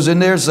 Schwartz was in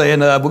there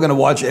saying, we're going to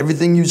watch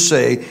everything you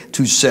say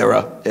to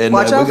Sarah, and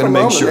we're going to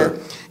make sure.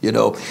 You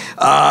know.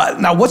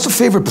 Now, what's the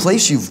favorite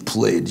place you've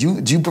played?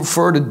 Do you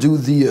prefer to do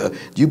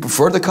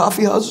the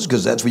coffee houses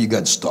because that's where you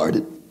got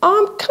started?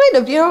 Kind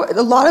of. You know,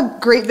 a lot of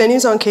great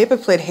venues on Cape.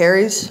 I've played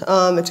Harry's.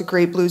 It's a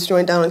great blues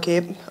joint down on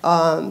Cape.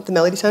 The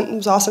Melody Tent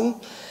was awesome.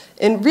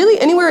 And really,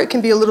 anywhere it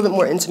can be a little bit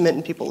more intimate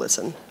and people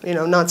listen. You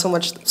know, not so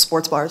much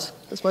sports bars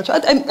as much.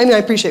 I mean, I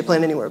appreciate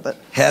playing anywhere, but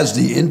has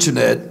the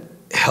internet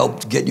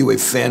helped get you a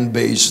fan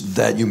base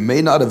that you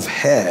may not have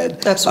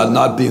had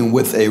not being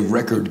with a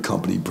record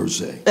company per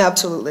se?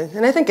 Absolutely.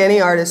 And I think any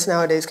artist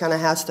nowadays kind of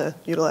has to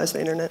utilize the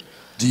internet.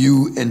 Do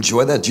you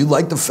enjoy that? Do you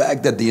like the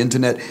fact that the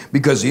internet,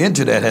 because the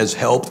internet has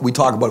helped, we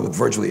talk about it with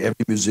virtually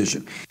every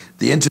musician,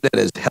 the internet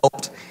has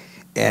helped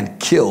and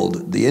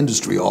killed the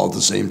industry all at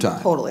the same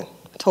time?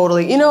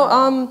 Totally. You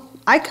know,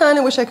 I kind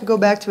of wish I could go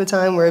back to a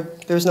time where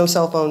there was no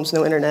cell phones,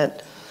 no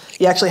internet.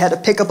 You actually had to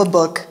pick up a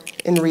book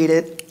and read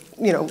it,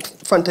 you know,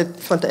 front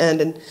to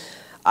end. And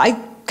I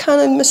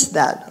kind of miss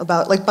that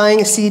about like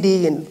buying a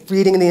CD and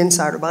reading the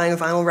inside, or buying a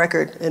vinyl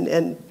record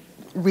and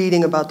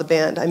reading about the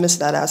band. I miss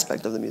that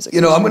aspect of the music.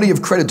 You know, I'm going to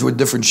give credit to a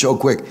different show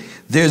quick.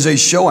 There's a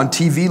show on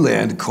TV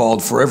Land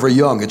called Forever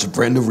Young. It's a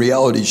brand new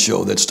reality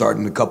show that's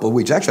starting in a couple of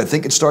weeks. Actually, I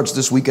think it starts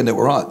this weekend that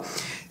we're on.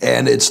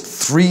 And it's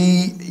 3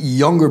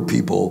 younger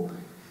people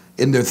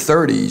in their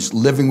 30s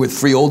living with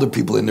 3 older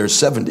people in their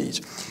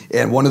 70s.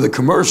 And one of the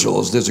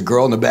commercials, there's a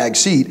girl in the back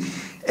seat,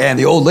 and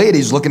the old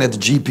lady's looking at the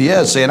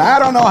GPS saying, I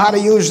don't know how to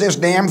use this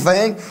damn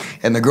thing.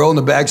 And the girl in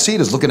the back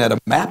seat is looking at a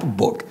map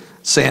book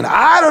saying,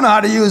 I don't know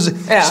how to use it.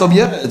 Yeah. So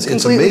yeah, it's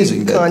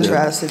amazing that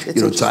contrast.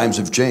 you know, times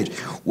have changed.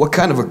 What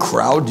kind of a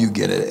crowd do you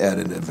get at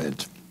an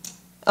event?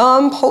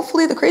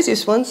 Hopefully the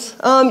craziest ones.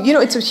 You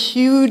know, it's a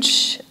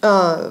huge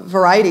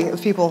variety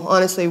of people,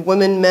 honestly.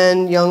 Women,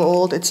 men, young,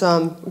 old. It's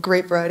a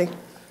great variety.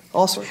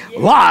 All sorts.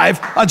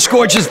 Live on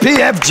Scorch's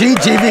PFG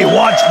TV.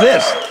 Watch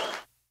this.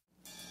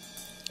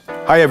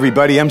 Hi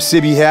everybody, I'm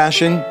Sibby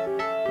Hashin,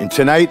 and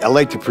tonight I'd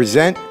like to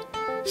present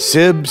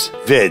Sib's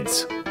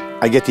Vids.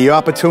 I get the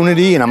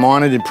opportunity, and I'm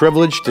honored and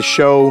privileged to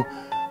show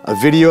a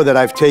video that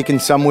I've taken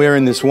somewhere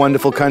in this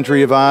wonderful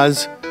country of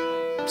ours,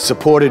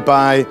 supported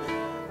by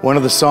one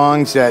of the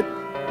songs that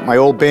my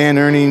old band,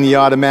 Ernie and the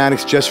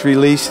Automatics, just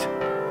released.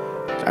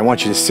 I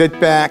want you to sit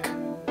back,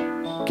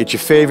 get your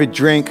favorite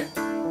drink,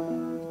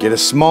 get a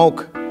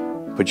smoke,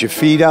 put your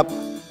feet up,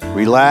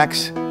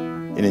 relax,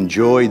 and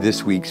enjoy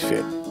this week's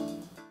fit.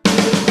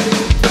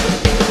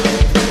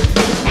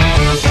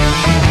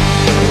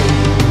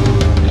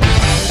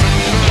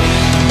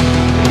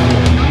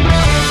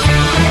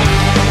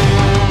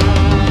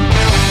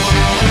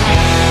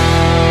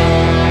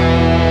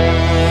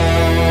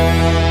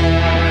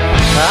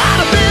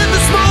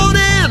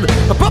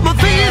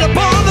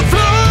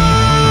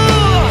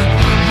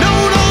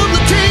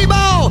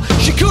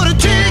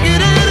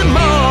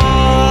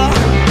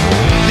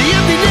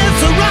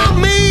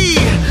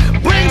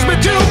 Brings me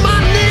to my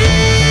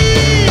knees.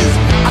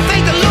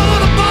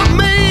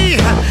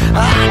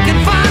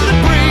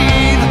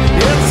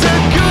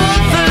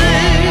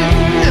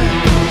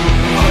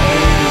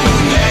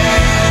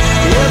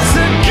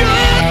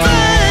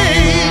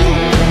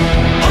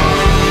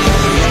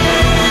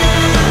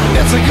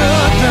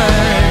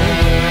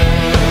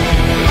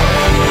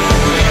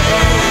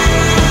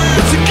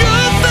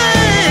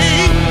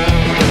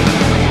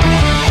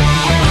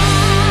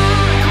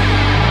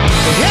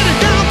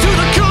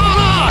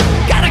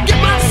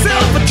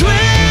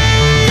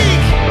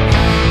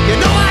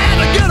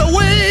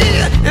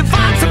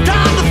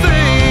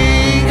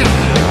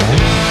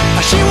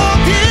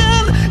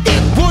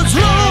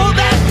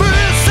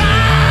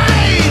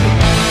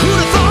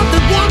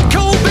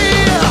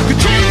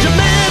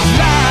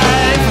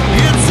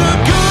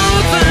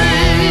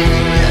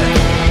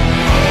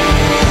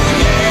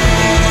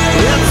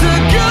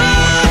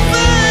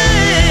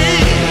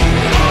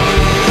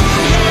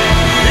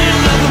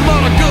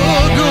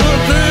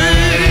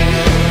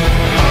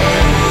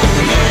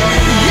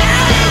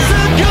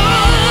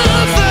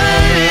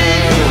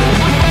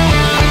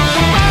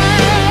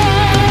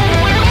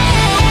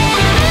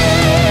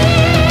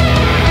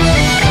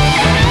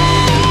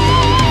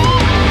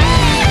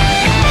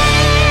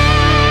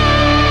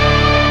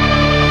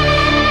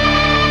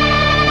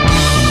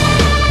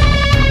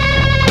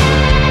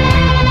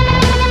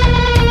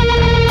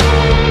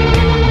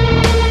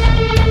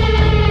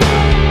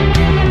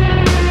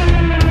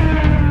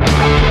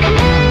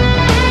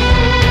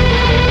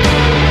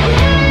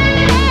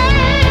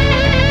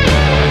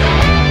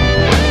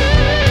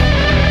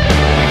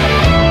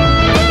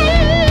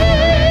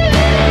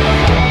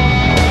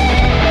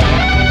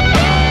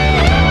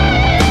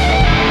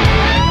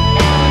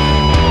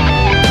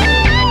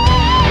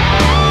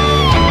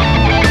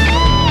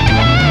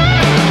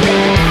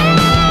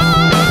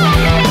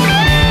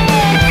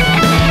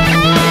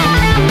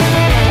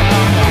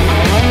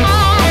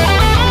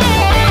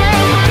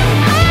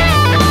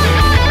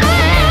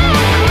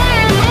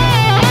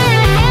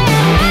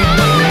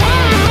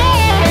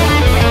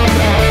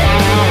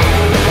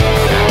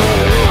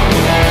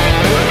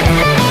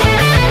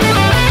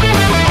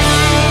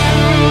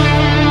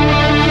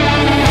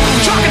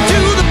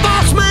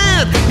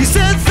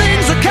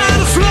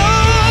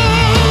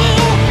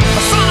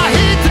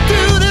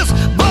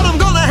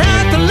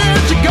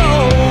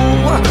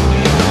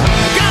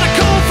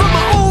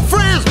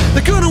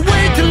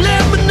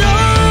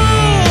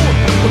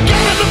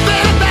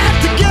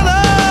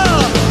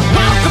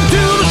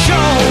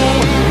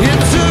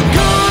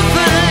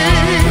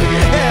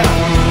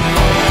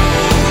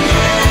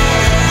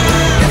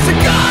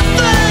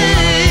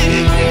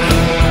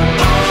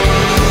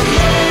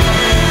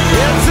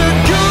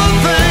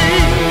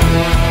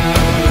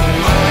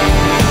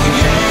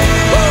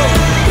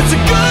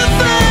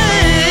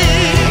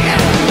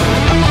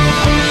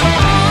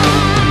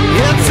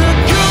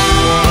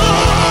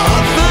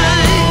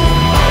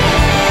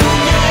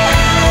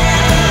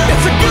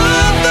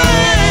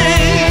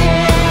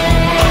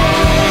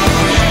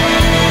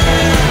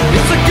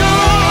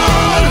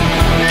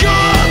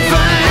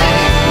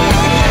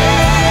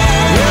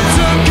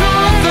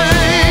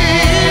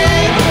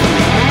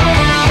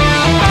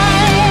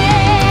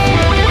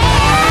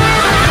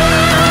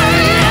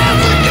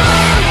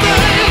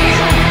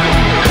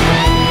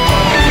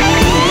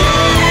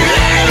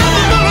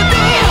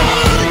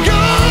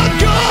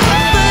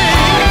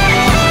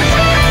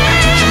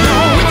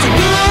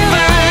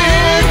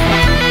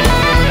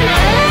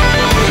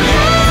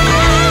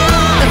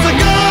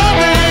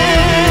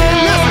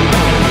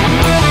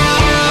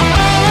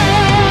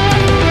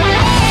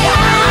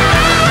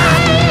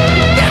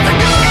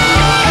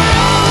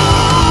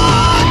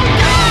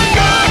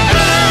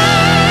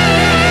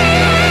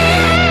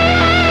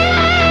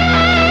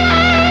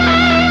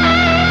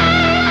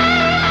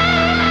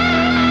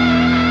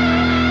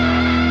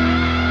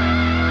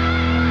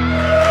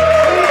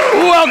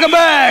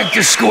 back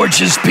to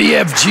Scorch's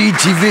PFG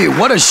TV.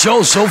 What a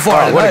show so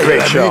far. Oh, what a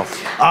great show.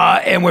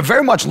 And we're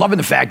very much loving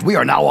the fact we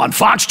are now on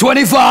Fox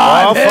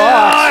 25. Oh,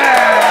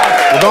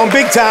 Fox. We're going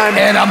big time.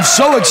 And I'm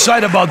so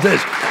excited about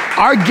this.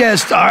 Our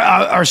guest,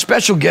 our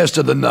special guest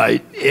of the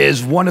night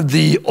is one of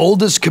the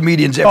oldest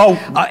comedians ever.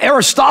 Oh.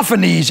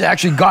 Aristophanes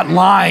actually got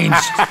lines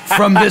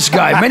from this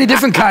guy. Many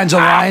different kinds of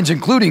lines,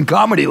 including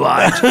comedy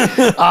lines.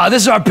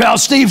 This is our pal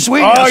Steve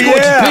Sweeney of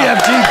Scorch's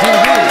PFG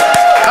TV.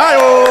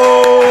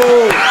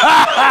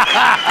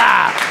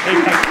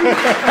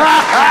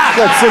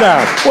 Let's sit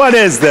down. What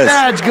is this?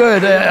 That's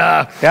good.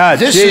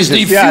 This is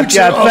the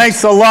future of...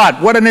 Thanks a lot.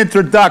 What an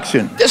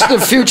introduction. This is the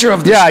future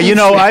of the Yeah, you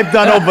know, I've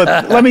done over...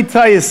 Let me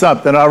tell you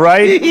something, all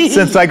right?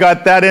 Since I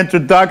got that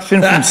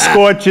introduction from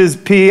Scorch's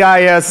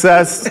PISS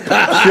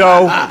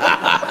show,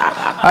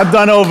 I've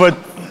done over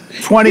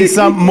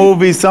 20-something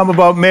movies, some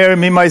about Mary,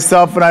 me,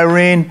 myself, and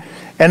Irene.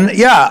 And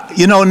yeah,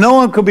 you know, no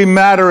one could be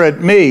madder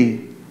at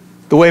me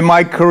the way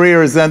my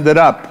career has ended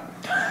up.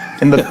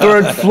 In the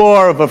third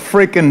floor of a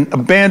freaking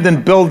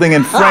abandoned building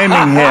in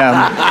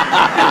Framingham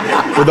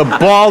with a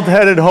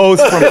bald-headed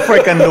host from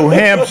freaking New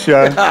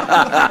Hampshire.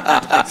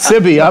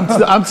 Sibby,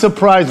 I'm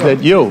surprised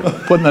at you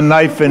putting a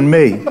knife in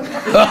me.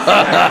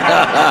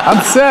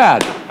 I'm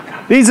sad.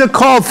 These are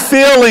called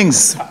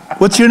feelings.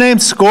 What's your name,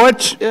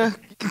 Scorch? Yeah, you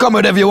can call me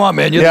whatever you want,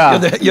 man. You're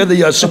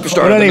the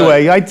superstar. But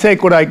anyway, I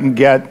take what I can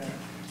get.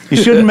 You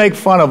shouldn't make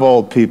fun of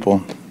old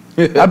people.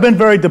 I've been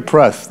very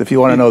depressed, if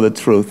you want to know the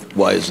truth.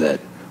 Why is that?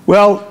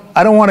 Well,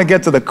 I don't want to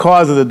get to the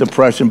cause of the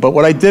depression, but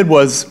what I did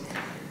was,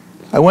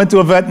 I went to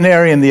a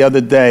veterinarian the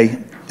other day,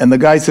 and the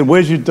guy said,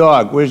 "Where's your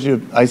dog? Where's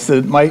your..." I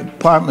said, "My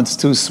apartment's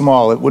too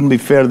small. It wouldn't be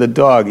fair to the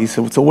dog." He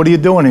said, "So what are you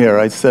doing here?"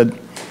 I said,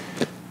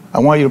 "I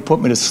want you to put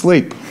me to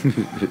sleep."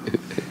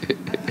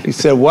 He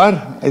said, "What?"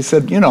 I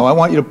said, "You know, I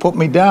want you to put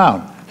me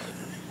down."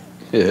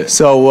 Yeah.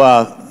 So,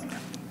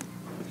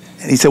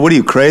 and he said, "What are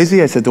you,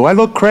 crazy?" I said, "Do I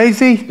look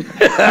crazy?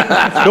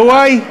 Do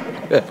I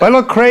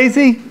look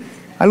crazy?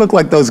 I look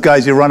like those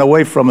guys you run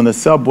away from in the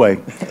subway."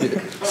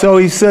 So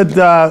he said,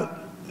 I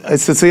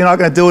said, "So you're not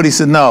going to do it?" He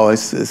said, "No." I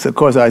said, "Of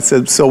course." I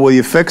said, "So will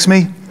you fix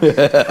me?" And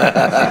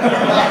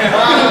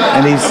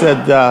he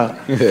said,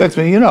 "Fix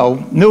me, you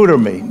know, neuter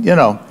me, you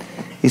know."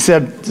 He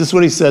said, this is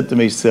what he said to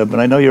me, Sib,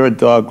 and I know you're a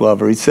dog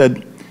lover. He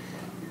said,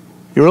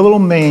 "You're a little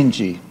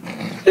mangy.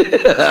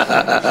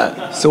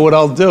 So what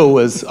I'll do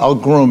is I'll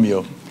groom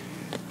you."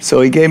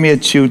 So he gave me a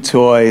chew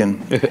toy.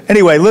 And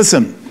anyway,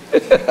 listen.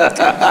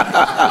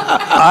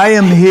 I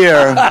am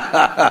here,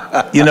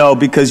 you know,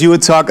 because you were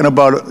talking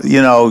about,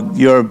 you know,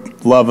 your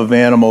love of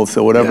animals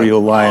or whatever you're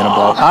lying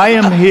about. I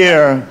am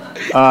here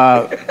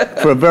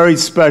for a very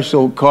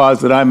special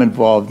cause that I'm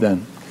involved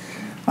in.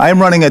 I am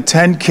running a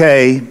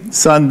 10K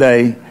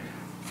Sunday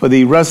for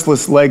the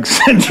restless leg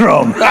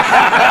syndrome.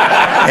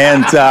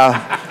 And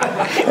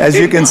as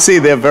you can see,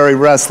 they're very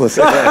restless.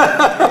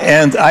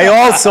 And I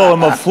also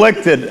am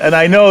afflicted, and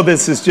I know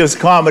this is just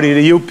comedy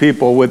to you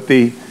people, with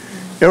the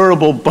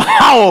irritable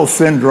bowel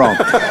syndrome.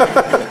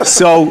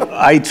 So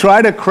I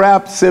try to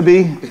crap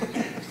Sibby,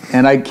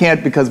 and I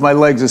can't because my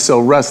legs are so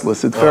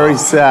restless. It's very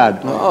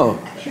sad.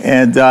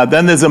 And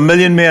then there's a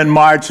Million Man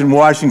March in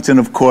Washington,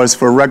 of course,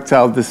 for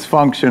erectile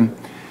dysfunction.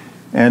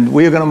 And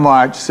we're going to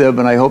march, Sib,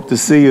 and I hope to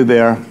see you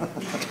there.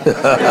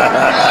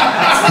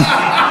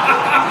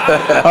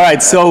 All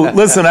right, so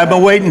listen, I've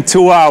been waiting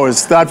 2 hours.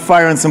 Start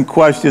firing some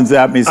questions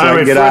at me so I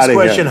can get out of here.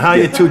 First question, how are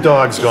your two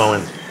dogs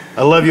going?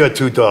 I love your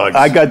two dogs.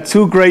 I got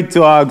two great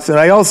dogs, and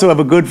I also have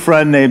a good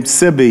friend named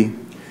Sibby,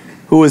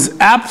 who is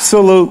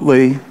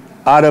absolutely,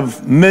 out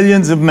of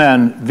millions of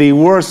men, the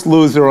worst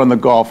loser on the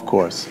golf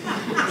course.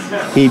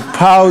 He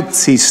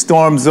pouts, he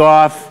storms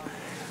off,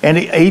 and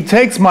he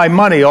takes my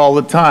money all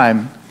the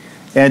time.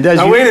 And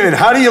now, wait a minute,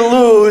 how do you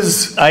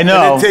lose? I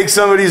know. And then take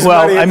somebody's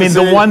money? Well, I mean,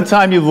 the one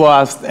time you've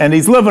lost, and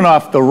he's living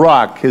off The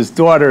Rock. His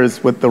daughter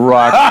is with The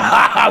Rock.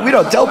 We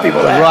don't tell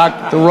people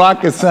that. The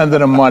Rock is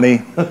sending him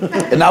money.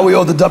 And now we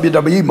owe the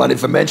WWE money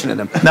for mentioning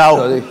him.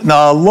 Now,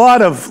 a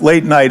lot of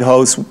late-night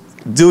hosts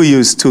do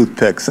use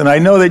toothpicks, and I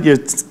know that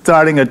you're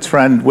starting a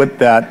trend with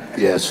that.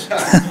 Yes.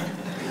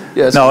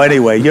 Yes. No,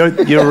 anyway,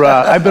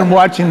 I've been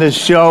watching this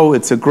show.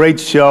 It's a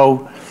great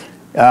show.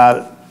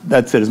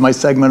 That's it. Is my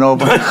segment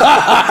over?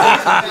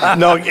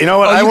 No, you know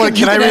what?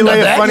 Can I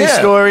relay a funny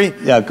story?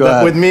 Yeah, go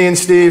ahead. With me and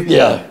Steve?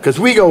 Yeah. Because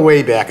we go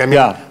way back. I mean,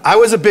 I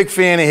was a big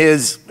fan of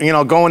his, you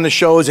know, going to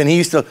shows, and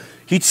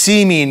he'd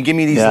see me and give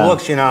me these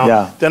looks, you know.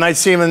 Yeah. Then I'd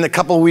see him, and a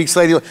couple of weeks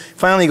later,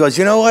 finally he goes,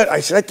 "You know what?"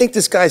 I said, "I think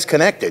this guy's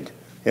connected."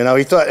 You know,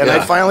 he thought, and I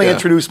finally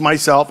introduced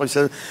myself. I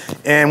said,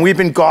 and we've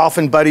been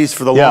golfing buddies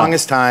for the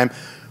longest time,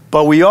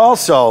 but we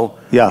also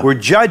were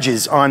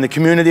judges on the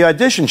community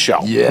audition show.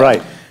 Yeah.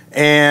 Right.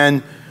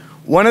 And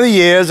one of the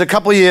years, a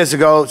couple of years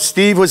ago,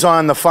 Steve was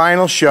on the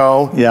final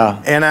show.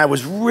 Yeah. And I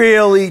was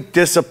really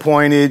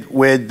disappointed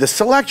with the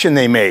selection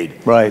they made.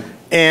 Right.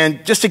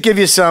 And just to give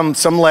you some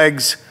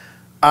legs,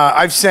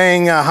 I've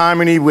sang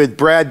harmony with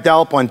Brad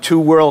Delp on 2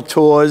 world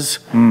tours.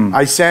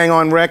 I sang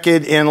on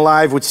record and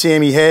live with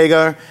Sammy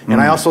Hagar, and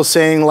I also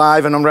sang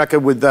live and on record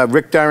with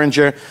Rick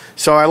Derringer.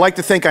 So I like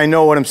to think I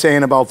know what I'm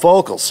saying about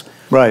vocals.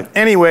 Right.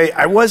 Anyway,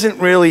 I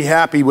wasn't really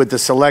happy with the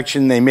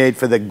selection they made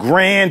for the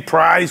grand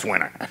prize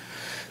winner.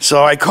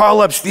 So I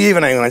call up Steve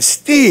and I go,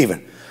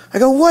 Steve, I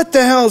go, what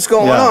the hell's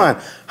going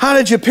on? How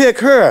did you pick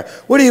her?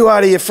 What are you,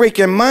 out of your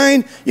freaking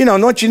mind? You know,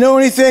 don't you know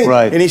anything?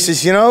 Right. And he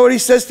says, you know what he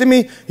says to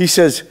me? He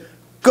says,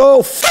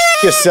 go f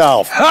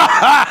yourself.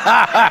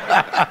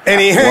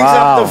 And he hangs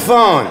up the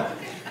phone.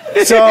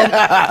 So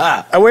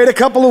I wait a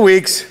couple of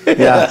weeks.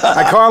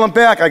 I call him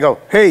back. I go,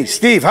 hey,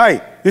 Steve,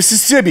 hi, this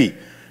is Sibby.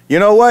 You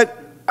know what?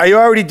 I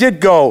already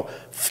did go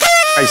f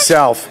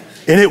myself,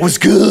 and it was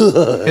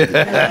good.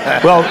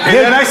 Well, and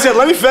then I said,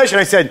 let me finish. And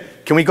I said,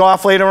 can we go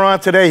off later on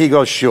today? He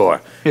goes,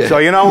 sure. So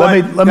you know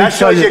what? That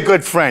shows you a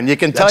good friend. You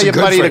can tell your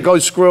buddy to go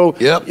screw.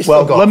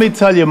 Well, let me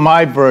tell you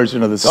my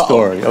version of the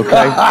story,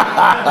 okay?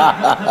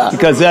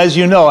 Because as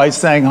you know, I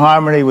sang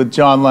harmony with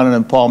John Lennon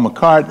and Paul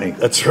McCartney.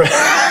 That's right.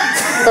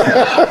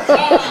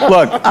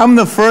 Look, I'm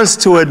the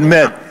first to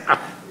admit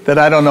that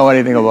I don't know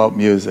anything about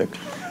music.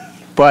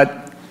 But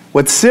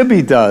what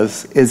Sibby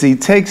does is he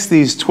takes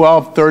these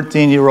 12,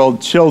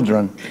 13-year-old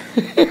children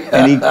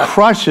and he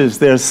crushes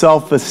their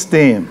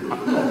self-esteem.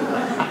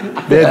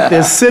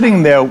 They're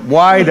sitting there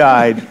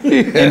wide-eyed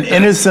in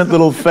innocent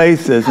little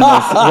faces,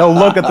 and he'll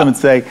look at them and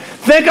say,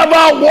 think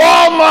about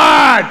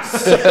Walmart!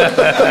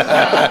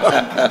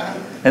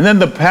 And then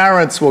the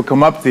parents will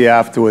come up to you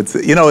afterwards.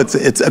 You know, it's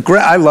a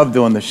great, I love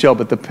doing the show,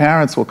 but the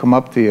parents will come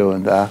up to you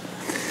and,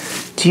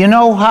 do you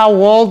know how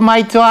old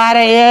my daughter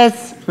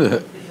is?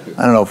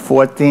 I don't know,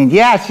 14.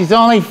 Yeah, she's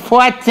only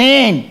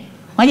 14.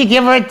 Why don't you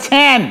give her a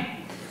 10?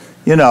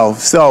 You know,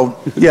 so,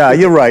 yeah,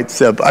 you're right,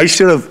 Sib. I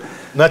should have...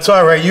 That's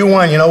all right. You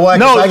won. You know what?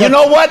 No, you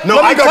know what? No,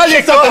 Let me tell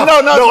you something.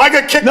 No, I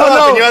got kicked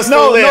off and you're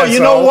still there. No, you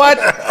know what?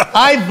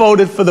 I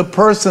voted for the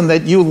person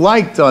that you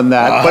liked on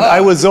that, but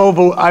I was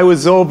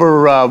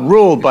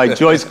overruled by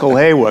Joyce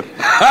Cole-Haywick.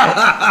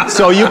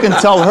 So you can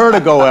tell her to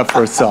go F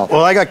herself.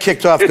 Well, I got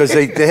kicked off because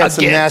they had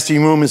some nasty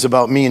rumors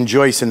about me and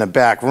Joyce in the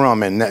back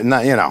room, and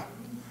you know,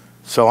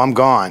 so I'm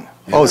gone.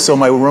 Oh, so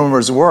my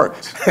rumors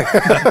worked.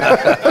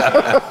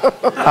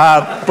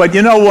 But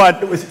you know what?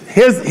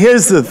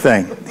 Here's the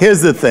thing.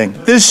 Here's the thing.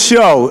 This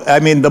show, I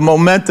mean, the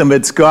momentum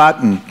it's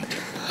gotten.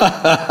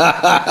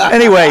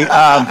 Anyway.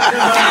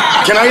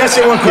 Can I ask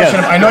you one question?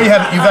 Yeah. I know you've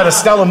had a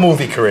stellar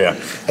movie career.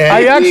 And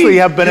I actually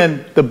have been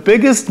in the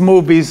biggest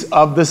movies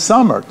of the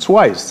summer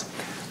twice.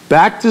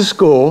 Back to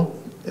School,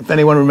 if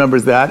anyone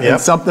remembers that,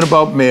 and Something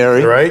About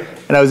Mary. Right.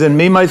 And I was in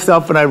Me,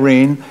 Myself, and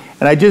Irene.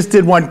 And I just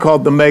did one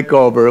called The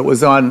Makeover. It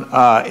was on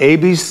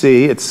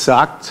ABC. It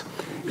sucked.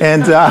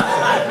 And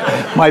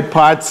my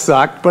part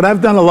sucked. But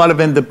I've done a lot of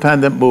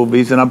independent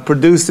movies, and I'm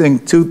producing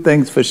 2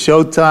 things for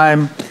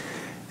Showtime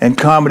and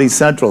Comedy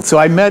Central. So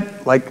I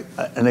met like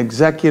an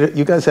executive.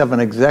 You guys have an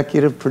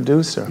executive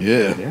producer.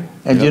 Yeah.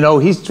 And you know,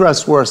 he's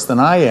dressed worse than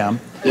I am.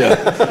 Yeah.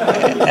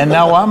 And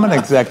now I'm an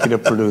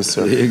executive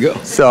producer. There you go.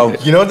 So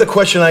you know what the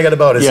question I got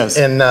about is,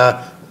 and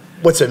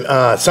what's it?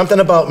 Something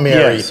About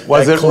Mary. Yes.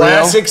 Was it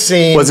classic real?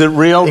 scene. Was it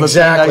real?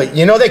 Exactly.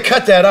 You know, they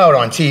cut that out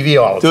on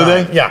TV all the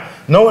time. Do they? Yeah.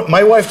 No,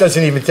 my wife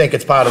doesn't even think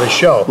it's part of the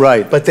show.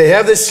 Right. But they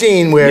have this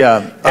scene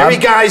where every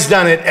guy's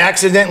done it,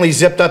 accidentally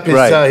zipped up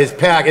his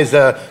pack, his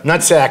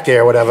nutsack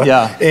there, or whatever.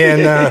 Yeah.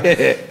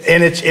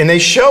 And they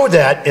showed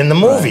that in the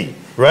movie,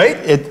 right?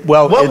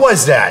 What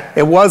was that?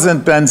 It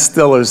wasn't Ben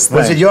Stiller's thing.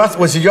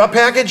 Was it your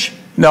package?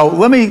 No.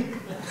 Let me.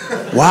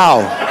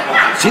 Wow.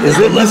 See,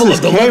 the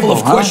level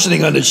of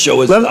questioning on this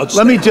show is outstanding.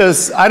 Let me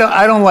just, I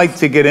don't like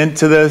to get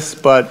into this,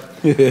 but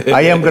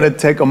I am going to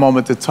take a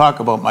moment to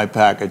talk about my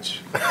package.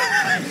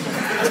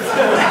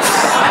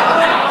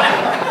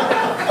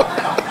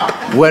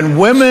 When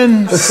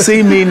women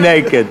see me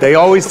naked, they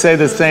always say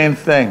the same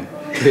thing.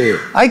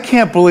 I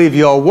can't believe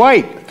you're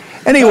white.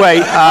 Anyway,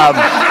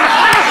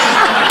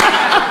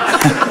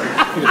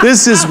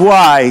 this is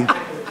why,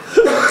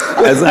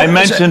 as I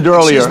mentioned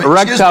earlier,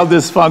 erectile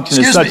dysfunction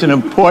is such an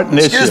important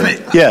issue. Excuse me.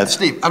 Yes.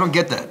 Steve, I don't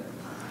get that.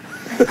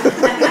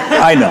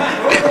 I know.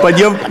 But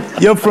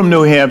you're from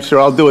New Hampshire.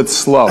 I'll do it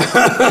slow.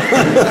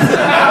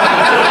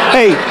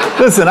 Hey,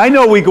 listen, I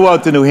know we go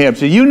out to New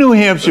Hampshire. You New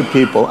Hampshire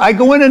people, I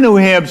go into New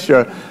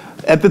Hampshire.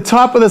 At the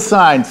top of the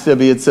sign,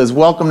 Sibby, it says,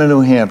 welcome to New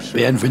Hampshire.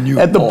 Bienvenue.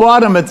 At the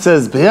bottom, it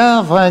says,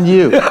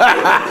 bienvenue.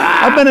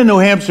 I've been in New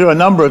Hampshire a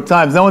number of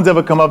times. No one's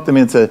ever come up to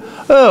me and said,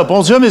 oh,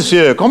 bonjour,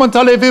 monsieur. Comment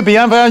allez-vous?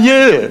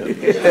 Bienvenue.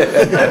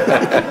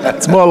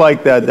 It's more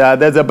like that.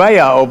 There's a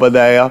bear over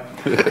there.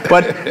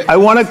 But I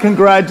want to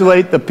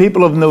congratulate the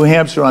people of New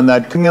Hampshire on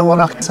that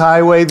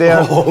Highway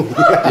there. Oh,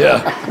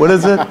 yeah. What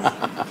is it?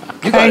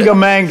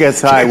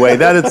 Kangamangas Highway.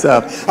 That is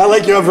I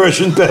like your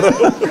version better.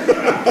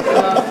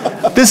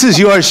 This is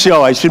your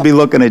show. I should be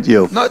looking at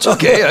you. No, it's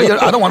okay.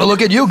 I don't want to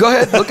look at you. Go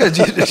ahead. Look at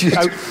you.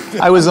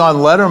 I was on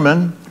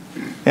Letterman,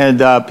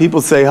 and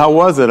people say, how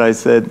was it? I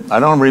said, I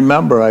don't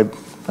remember.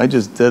 I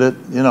just did it.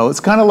 You know,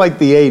 it's kind of like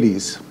the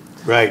 80s.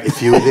 Right.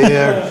 If you were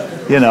there.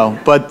 You know,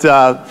 but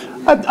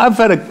I've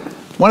had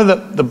one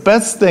of the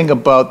best thing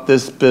about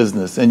this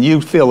business, and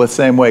you feel the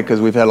same way because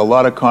we've had a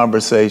lot of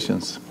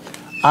conversations.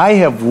 I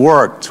have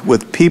worked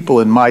with people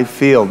in my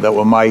field that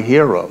were my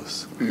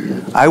heroes.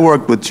 I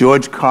worked with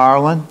George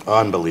Carlin.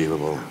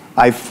 Unbelievable.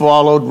 I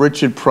followed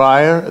Richard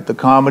Pryor at the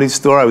Comedy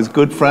Store. I was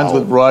good friends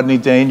with Rodney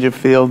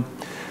Dangerfield.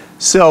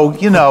 So,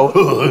 you know,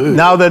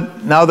 now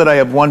that I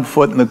have one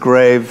foot in the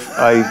grave,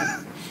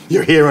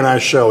 You're here on our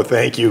show,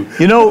 thank you.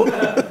 You know,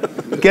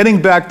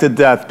 getting back to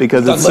death,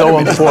 because it's so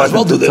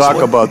important to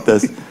talk about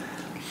this.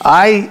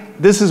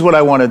 This is what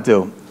I want to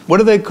do. What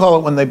do they call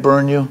it when they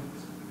burn you?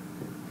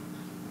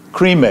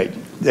 Cremate.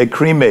 They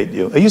cremate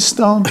you. Are you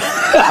stoned?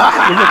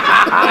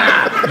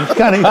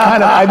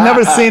 I've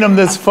never seen him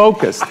this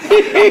focused.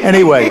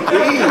 Anyway,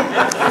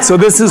 so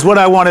this is what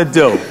I want to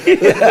do.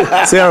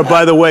 Sarah,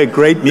 by the way,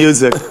 great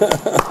music. Great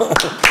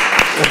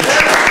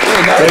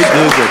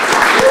music.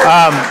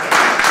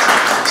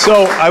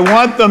 So I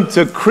want them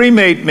to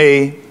cremate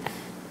me,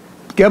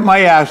 get my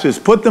ashes,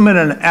 put them in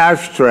an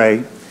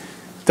ashtray,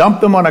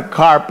 dump them on a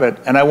carpet,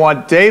 and I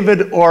want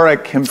David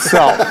Orrick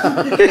himself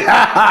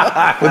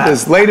with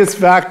his latest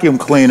vacuum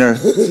cleaner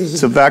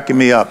to vacuum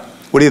me up.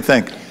 What do you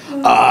think?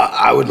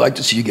 I would like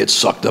to see you get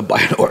sucked up by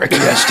an Orrick.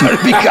 Yes, that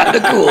would be kind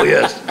of cool,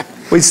 yes.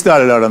 We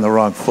started out on the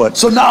wrong foot.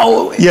 So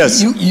now,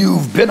 yes.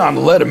 You've been on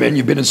Letterman,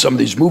 you've been in some of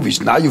these movies.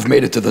 Now you've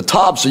made it to the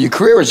top, so your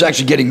career is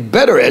actually getting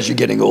better as you're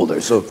getting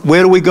older. So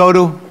where do we go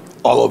to?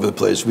 All over the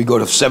place. We go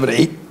to 7,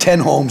 8, 10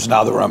 homes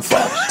now that are on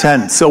Fox.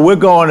 10. So we're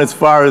going as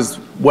far as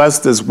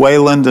west as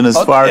Wayland and as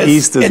far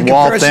east as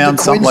Waltham,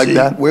 something like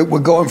that? We're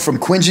going from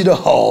Quincy to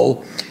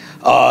Hull,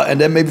 and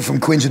then maybe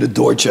from Quincy to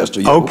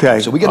Dorchester. Okay.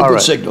 So we get a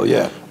good signal,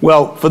 yeah.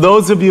 Well, for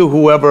those of you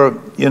who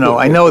ever, you know,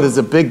 I know there's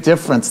a big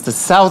difference, the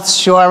South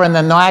Shore and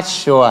the North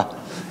Shore.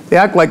 They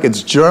act like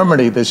it's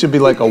Germany. There should be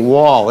like a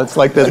wall. It's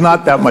like there's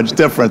not that much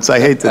difference, I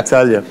hate to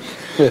tell you.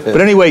 But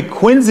anyway,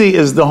 Quincy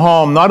is the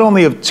home not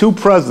only of 2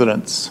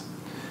 presidents,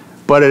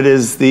 but it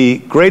is the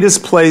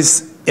greatest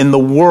place in the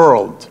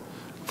world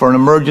for an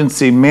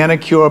emergency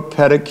manicure,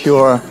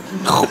 pedicure,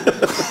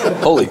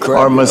 holy crap,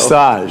 or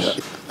massage.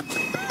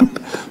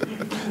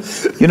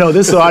 You know,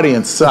 this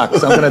audience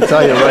sucks. I'm going to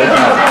tell you right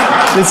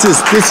now. This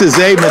is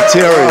A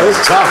material. Oh,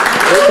 it's tough.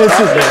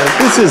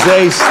 This is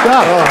A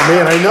stuff. Oh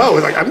man, I know.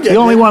 Like, I'm getting the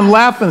only one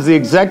laughing is the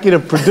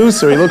executive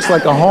producer. He looks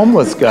like a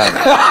homeless guy,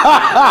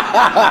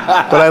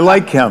 but I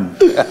like him.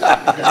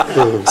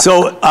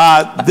 So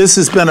this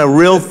has been a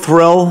real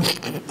thrill.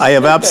 I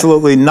have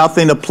absolutely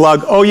nothing to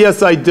plug. Oh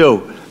yes, I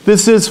do.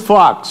 This is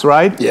Fox,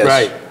 right? Yes.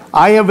 Right.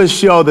 I have a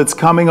show that's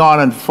coming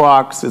on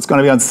Fox. It's going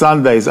to be on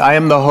Sundays. I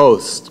am the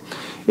host.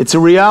 It's a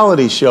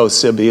reality show,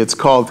 Sibby. It's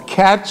called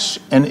Catch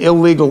an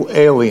Illegal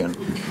Alien.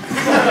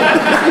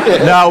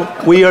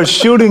 Now, we are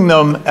shooting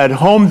them at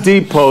Home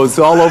Depots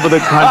all over the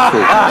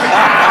country.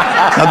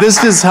 Now,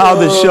 this is how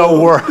the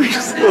show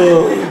works.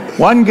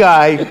 One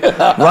guy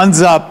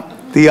runs up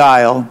the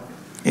aisle,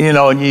 you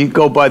know, and you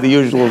go by the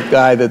usual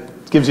guy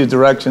that gives you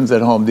directions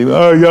at Home Depot.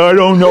 Oh, yeah, I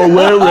don't know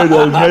where it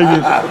is.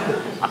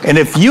 Maybe. And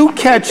if you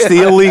catch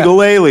the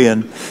illegal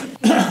alien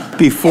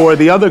before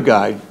the other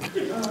guy,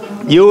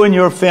 you and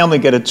your family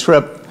get a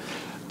trip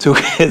to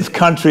his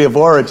country of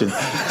origin.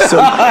 So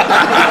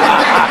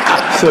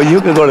you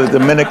can go to the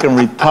Dominican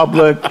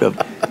Republic,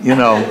 you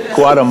know,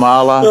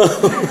 Guatemala.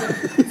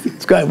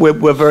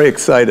 We're very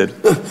excited.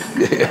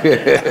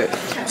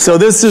 So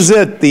this is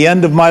it, the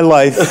end of my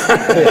life.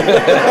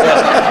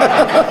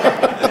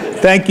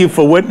 Thank you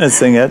for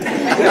witnessing it.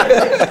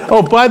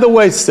 Oh, by the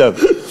way,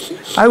 Steve,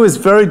 I was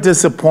very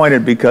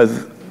disappointed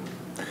because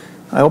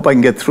I hope I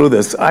can get through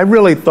this. I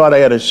really thought I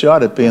had a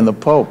shot at being the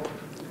Pope.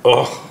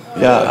 Oh.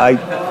 Yeah,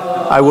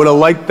 I would have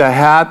liked the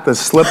hat, the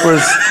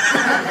slippers,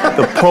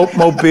 the Pope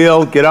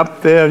mobile, get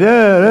up there.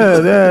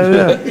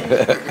 Yeah.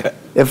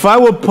 If I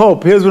were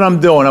Pope, here's what I'm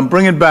doing. I'm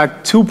bringing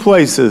back 2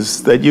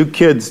 places that you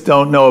kids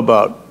don't know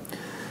about.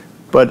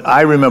 But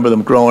I remember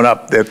them growing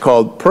up. They're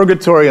called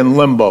Purgatory and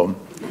Limbo.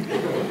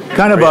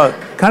 Kind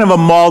of a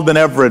Malden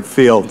Everett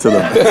feel to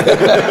them.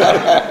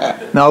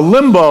 Now,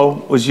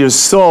 Limbo was your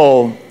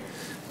soul.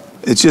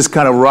 It's just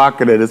kind of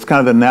rocketed. It's kind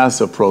of the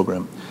NASA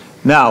program.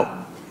 Now,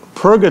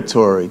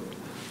 Purgatory,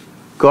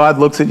 God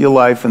looks at your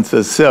life and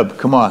says, Sib,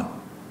 come on,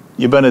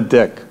 you've been a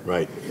dick.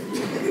 Right.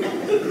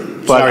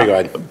 Sorry,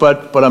 God.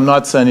 But I'm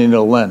not sending you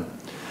to Lynn.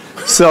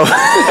 So,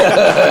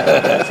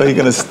 so you're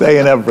going to stay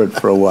in Everett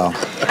for a while.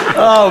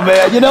 Oh,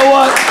 man, you know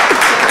what?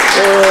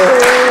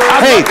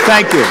 Hey,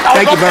 thank you.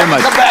 Thank you very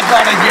much. Come back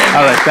on again.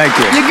 All right, thank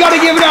you. You got to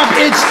give it up.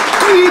 It's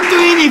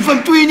Sweeney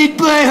from Sweeney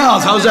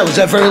Playhouse. How's that? Was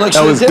that very like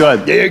That was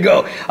good. There you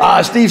go.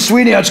 Steve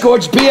Sweeney on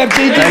Scorch PFG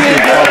TV.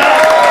 Thank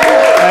you.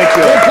 Thank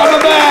you. We're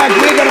coming back.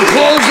 We're going to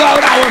close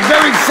out our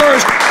very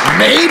first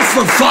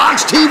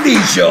made-for-Fox TV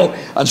show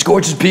on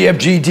Scorch's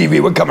PFG TV.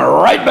 We're coming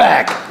right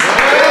back.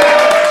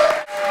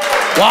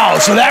 Wow,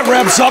 so that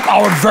wraps up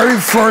our very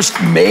first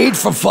Made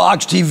for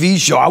Fox TV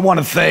show. I want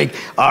to thank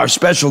our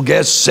special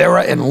guests,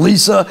 Sarah and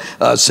Lisa,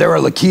 Sarah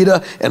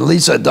Lakita and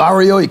Lisa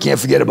Dario. You can't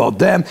forget about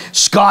them.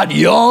 Scott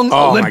Young,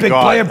 Olympic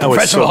player,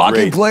 professional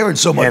hockey player, and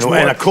so much more.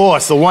 And of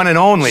course, the one and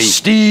only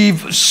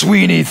Steve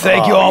Sweeney.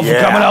 Thank you all for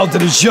coming out to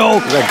the show.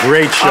 It was a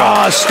great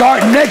show.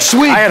 Start next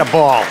week. I had a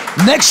ball.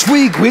 Next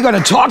week, we're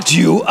going to talk to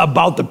you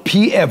about the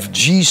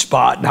PFG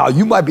spot. Now,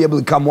 you might be able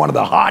to become one of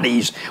the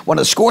hotties, one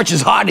of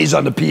Scorch's hotties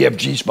on the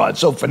PFG spot.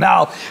 So for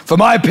now, for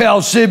my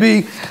pal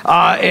Sibby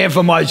and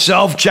for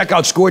myself, check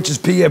out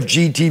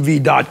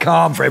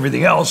Scorch'sPFGTV.com for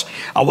everything else.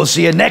 I will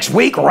see you next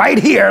week right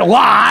here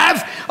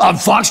live on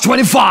Fox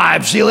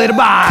 25. See you later.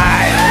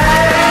 Bye.